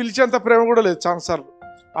పిలిచేంత ప్రేమ కూడా లేదు చాలాసార్లు.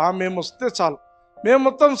 మేము వస్తే చాలు, మేము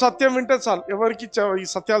మొత్తం సత్యం వింటే చాలు, ఎవరికి ఈ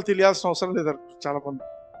సత్యాలు తెలియాల్సిన అవసరం లేదు చాలా మంది.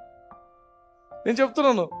 నేను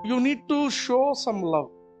చెప్తున్నాను, you need to show some love.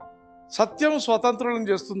 సత్యం స్వతంత్రం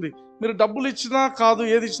చేస్తుంది. మీరు డబ్బులు ఇచ్చినా కాదు,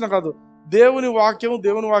 ఏది ఇచ్చినా కాదు, దేవుని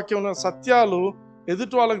వాక్యం సత్యాలు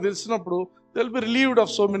ఎదుటి వాళ్ళకి తెలిసినప్పుడు they will be relieved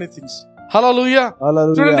of so many things. హల్లెలూయా.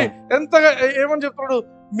 చూడండి ఎంతగా ఏమని చెప్తాడు,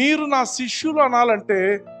 మీరు నా శిష్యులు అనాలంటే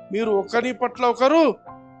మీరు ఒకరి పట్ల ఒకరు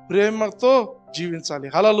ప్రేమతో జీవించాలి.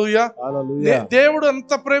 హల్లెలూయా. దేవుడు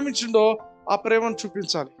ఎంత ప్రేమించిండో ఆ ప్రేమను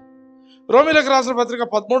చూపించాలి. రోమీయులకు రాసిన పత్రిక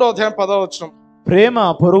 13వ అధ్యాయం 10వ వచనం, ప్రేమ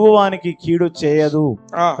పొరుగువానికి కీడు చేయదు,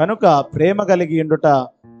 కనుక ప్రేమ కలిగి ఉండుట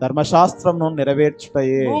ధర్మశాస్త్రమును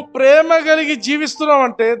నెరవేర్చుటయే. నువ్వు ప్రేమ కలిగి జీవిస్తున్నావు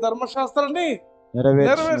అంటే ధర్మశాస్త్రాన్ని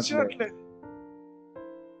నెరవేర్చినట్లే.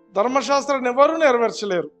 ధర్మశాస్త్రాన్ని ఎవరు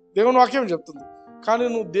నెరవేర్చలేరు, దేవుని వాక్యం చెప్తుంది. కానీ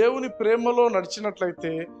నువ్వు దేవుని ప్రేమలో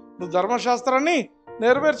నడిచినట్లయితే నువ్వు ధర్మశాస్త్రాన్ని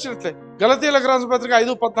నెరవేర్చినట్లే. గలతీయులకు రాసిన పత్రిక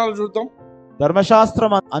 5:14 చూద్దాం.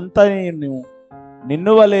 ధర్మశాస్త్రం అంతా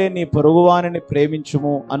నిన్ను వలె నీ పొరుగువానిని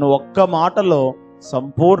ప్రేమించుము అను ఒక్క మాటలో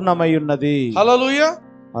సంపూర్ణమై ఉన్నది. హల్లెలూయా.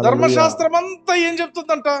 ధర్మశాస్త్రం అంతా ఏం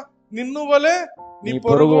చెప్తుందంట, నిన్ను వలె నీ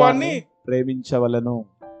పొరుగువాన్ని ప్రేమించవలను.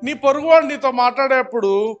 నీ పొరుగువాడు నీతో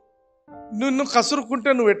మాట్లాడేప్పుడు నిన్ను కసురుకుంటే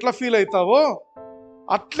నువ్వు ఎట్లా ఫీల్ అవుతావో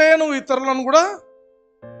అట్లే నువ్వు ఇతరులను కూడా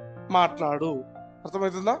మాట్లాడు.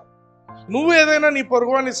 అర్థమవుతుందా? నువ్వు ఏదైనా నీ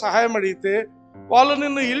పొరుగువాడిని సహాయం అడిగితే వాళ్ళు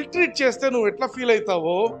నిన్ను ఇల్ ట్రీట్ చేస్తే నువ్వు ఎట్లా ఫీల్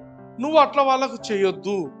అవుతావో నువ్వు అట్లా వాళ్ళకు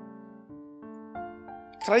చేయొద్దు.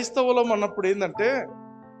 క్రైస్తవులం అన్నప్పుడు ఏంటంటే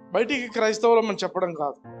బయటికి క్రైస్తవులం అని చెప్పడం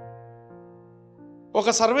కాదు. ఒక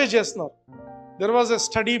సర్వే చేస్తున్నారు. There was a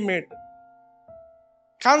study made.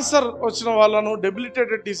 Cancer వచ్చిన వాళ్ళను,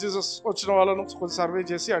 డెబిలిటేటెడ్ డిసీజెస్ వచ్చిన వాళ్ళను కొంచెం సర్వే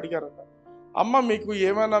చేసి అడిగారట, అమ్మ మీకు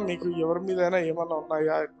ఎవరి మీద ఏమైనా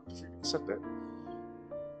ఉన్నాయా ఫీలింగ్స్ అంటే,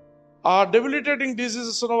 ఆ డెబిలిటేటింగ్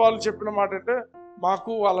డిసీజెస్ ఉన్న వాళ్ళు చెప్పిన మాట అంటే,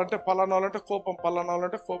 మాకు వాళ్ళంటే పలానా వాళ్ళంటే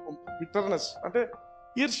కోపం, బిటర్నెస్ అంటే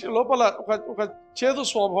ఈర్ష్య, లోపల ఒక చేదు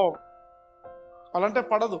స్వభావం, వాళ్ళంటే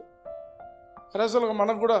పడదు. క్రైస్తవులుగా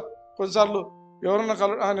మనకు కూడా కొన్నిసార్లు ఎవరన్నా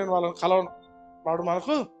నేను వాళ్ళని కలవను, వాడు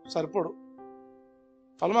మనకు సరిపోడు,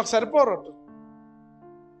 వాళ్ళు మాకు సరిపోరు అంటు.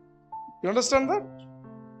 You understand that?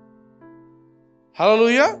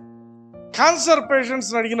 Hallelujah. Cancer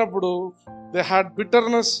పేషెంట్స్ని అడిగినప్పుడు దే హ్యాడ్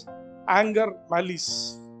బిటర్నెస్, యాంగర్, మలీస్.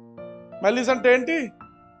 మలీస్ అంటే ఏంటి?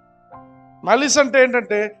 మలీస్ అంటే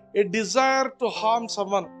ఏంటంటే ఏ డిజైర్ టు హార్మ్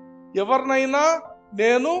సమ్వన్. ఎవరినైనా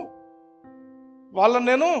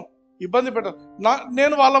వాళ్ళని ఇబ్బంది పెట్టను,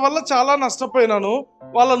 నేను వాళ్ళ వల్ల చాలా నష్టపోయినాను,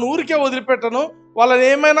 వాళ్ళని ఊరికే వదిలిపెట్టను, వాళ్ళని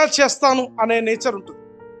ఏమైనా చేస్తాను అనే నేచర్ ఉంటుంది.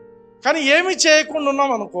 కానీ ఏమి చేయకుండా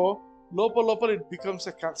ఉన్నాం అనుకో, లోపల it becomes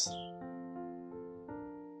a cancer.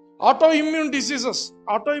 Auto immune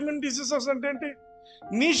diseases అంటే ఏంటి?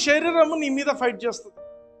 నీ శరీరము నీ మీద ఫైట్ చేస్తుంది.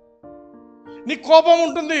 నీ కోపం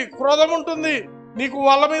ఉంటుంది, క్రోధం ఉంటుంది, నీకు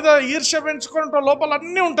వాళ్ళ మీద ఈర్ష్య పెంచుకుంటా, లోపల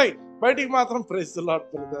అన్నీ ఉంటాయి, బయటికి మాత్రం praise the lord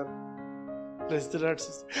brother, praise the lord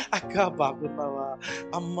sister, అక్క బాగున్నావా,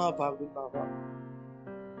 అమ్మ బాగున్నావా.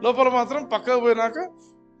 లోపల మాత్రం పక్కకు పోయినాక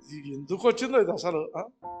ఎందుకు వచ్చిందో ఇది అసలు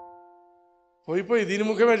పోయిపోయి దీని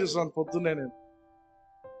ముఖమే చూస్తున్నాను పొద్దున్నే నేను.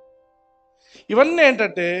 ఇవన్నీ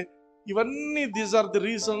ఏంటంటే these are the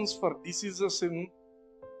reasons for diseases in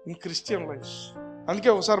Christian life. అందుకే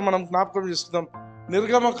ఒకసారి మనం జ్ఞాపకం చేసుకుందాం.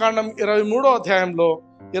 నిర్గమకాండం 23వ అధ్యాయంలో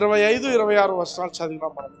 25, 26 వచనాలు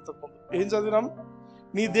చదివినాం మనం ఇంతకుముందు. ఏం చదివినాం?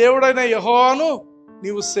 నీ దేవుడైన యెహోవాను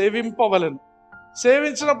నీవు సేవింపవలెను.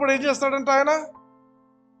 సేవించినప్పుడు ఏం చేస్తాడంట ఆయన?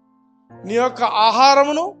 నీ యొక్క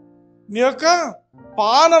ఆహారమును నీ యొక్క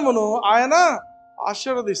పానమును ఆయన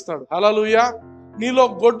ఆశీర్వదిస్తాడు. హల్లెలూయా. నీలో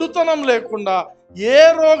గొడ్డుతనం లేకుండా, ఏ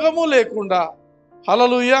రోగము లేకుండా,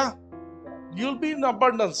 హల్లెలూయా, you'll be in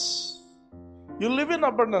abundance, you'll live in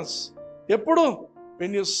abundance. ఎప్పుడు?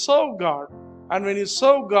 when you serve God and when you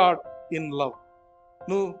serve God in love.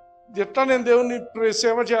 నువ్వు ఎట్లా నేను దేవుని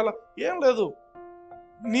సేవ చేయాలా? ఏం లేదు,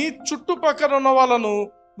 నీ చుట్టుపక్కల ఉన్న వాళ్ళను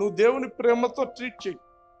నువ్వు దేవుని ప్రేమతో ట్రీట్ చేయి.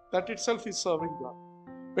 That it self is serving God.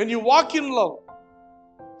 when you walk in love,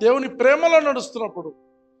 దేవుని ప్రేమలో నడుస్తున్నప్పుడు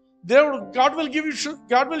God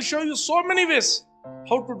will show you so many ways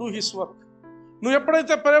how to do his work. నువ్వు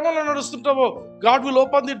ఎప్పుడైతే ప్రేమలో నడుస్తుంటావో God will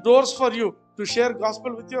open the doors for you to share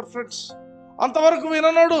gospel with your friends. అంతవరకు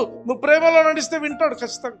విననాడు, నువ్వు ప్రేమలో నడిస్తే వింటాడు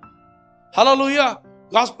ఖచ్చితంగా. హల్లెలూయా.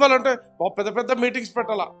 గాస్పెల్ అంటే పెద్ద మీటింగ్స్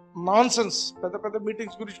పెట్టాలా? Non sense. పెద్ద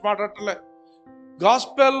మీటింగ్స్ గురించి మాట్లాడటలే.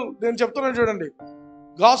 గాస్పెల్ నేను చెప్తున్నాను చూడండి,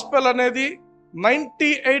 గాస్పెల్ అనేది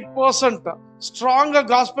 98% స్ట్రాంగ్ గా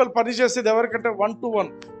గాస్పెల్ పనిచేసేది ఎవరికంటే 1-to-1,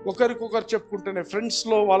 ఒకరికొకరు చెప్పుకుంటేనే, ఫ్రెండ్స్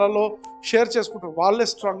లో వాళ్ళలో షేర్ చేసుకుంటారు, వాళ్ళే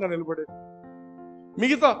స్ట్రాంగ్ గా నిలబడేది.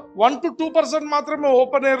 మిగతా 1-2% మాత్రమే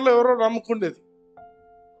ఓపెన్ ఎయిర్ లో ఎవరో నమ్ముకుండేది.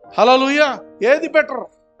 హల్లెలూయా. ఏది better?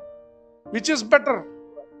 Which is better?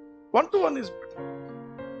 1-to-1 is better.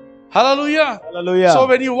 Hallelujah. Hallelujah. So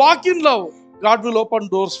when you walk in love, God will open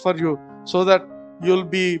doors for you so that you'll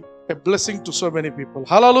be a blessing to so many people.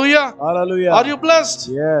 Hallelujah. Hallelujah. Are you blessed?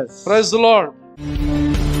 Yes. Praise the Lord.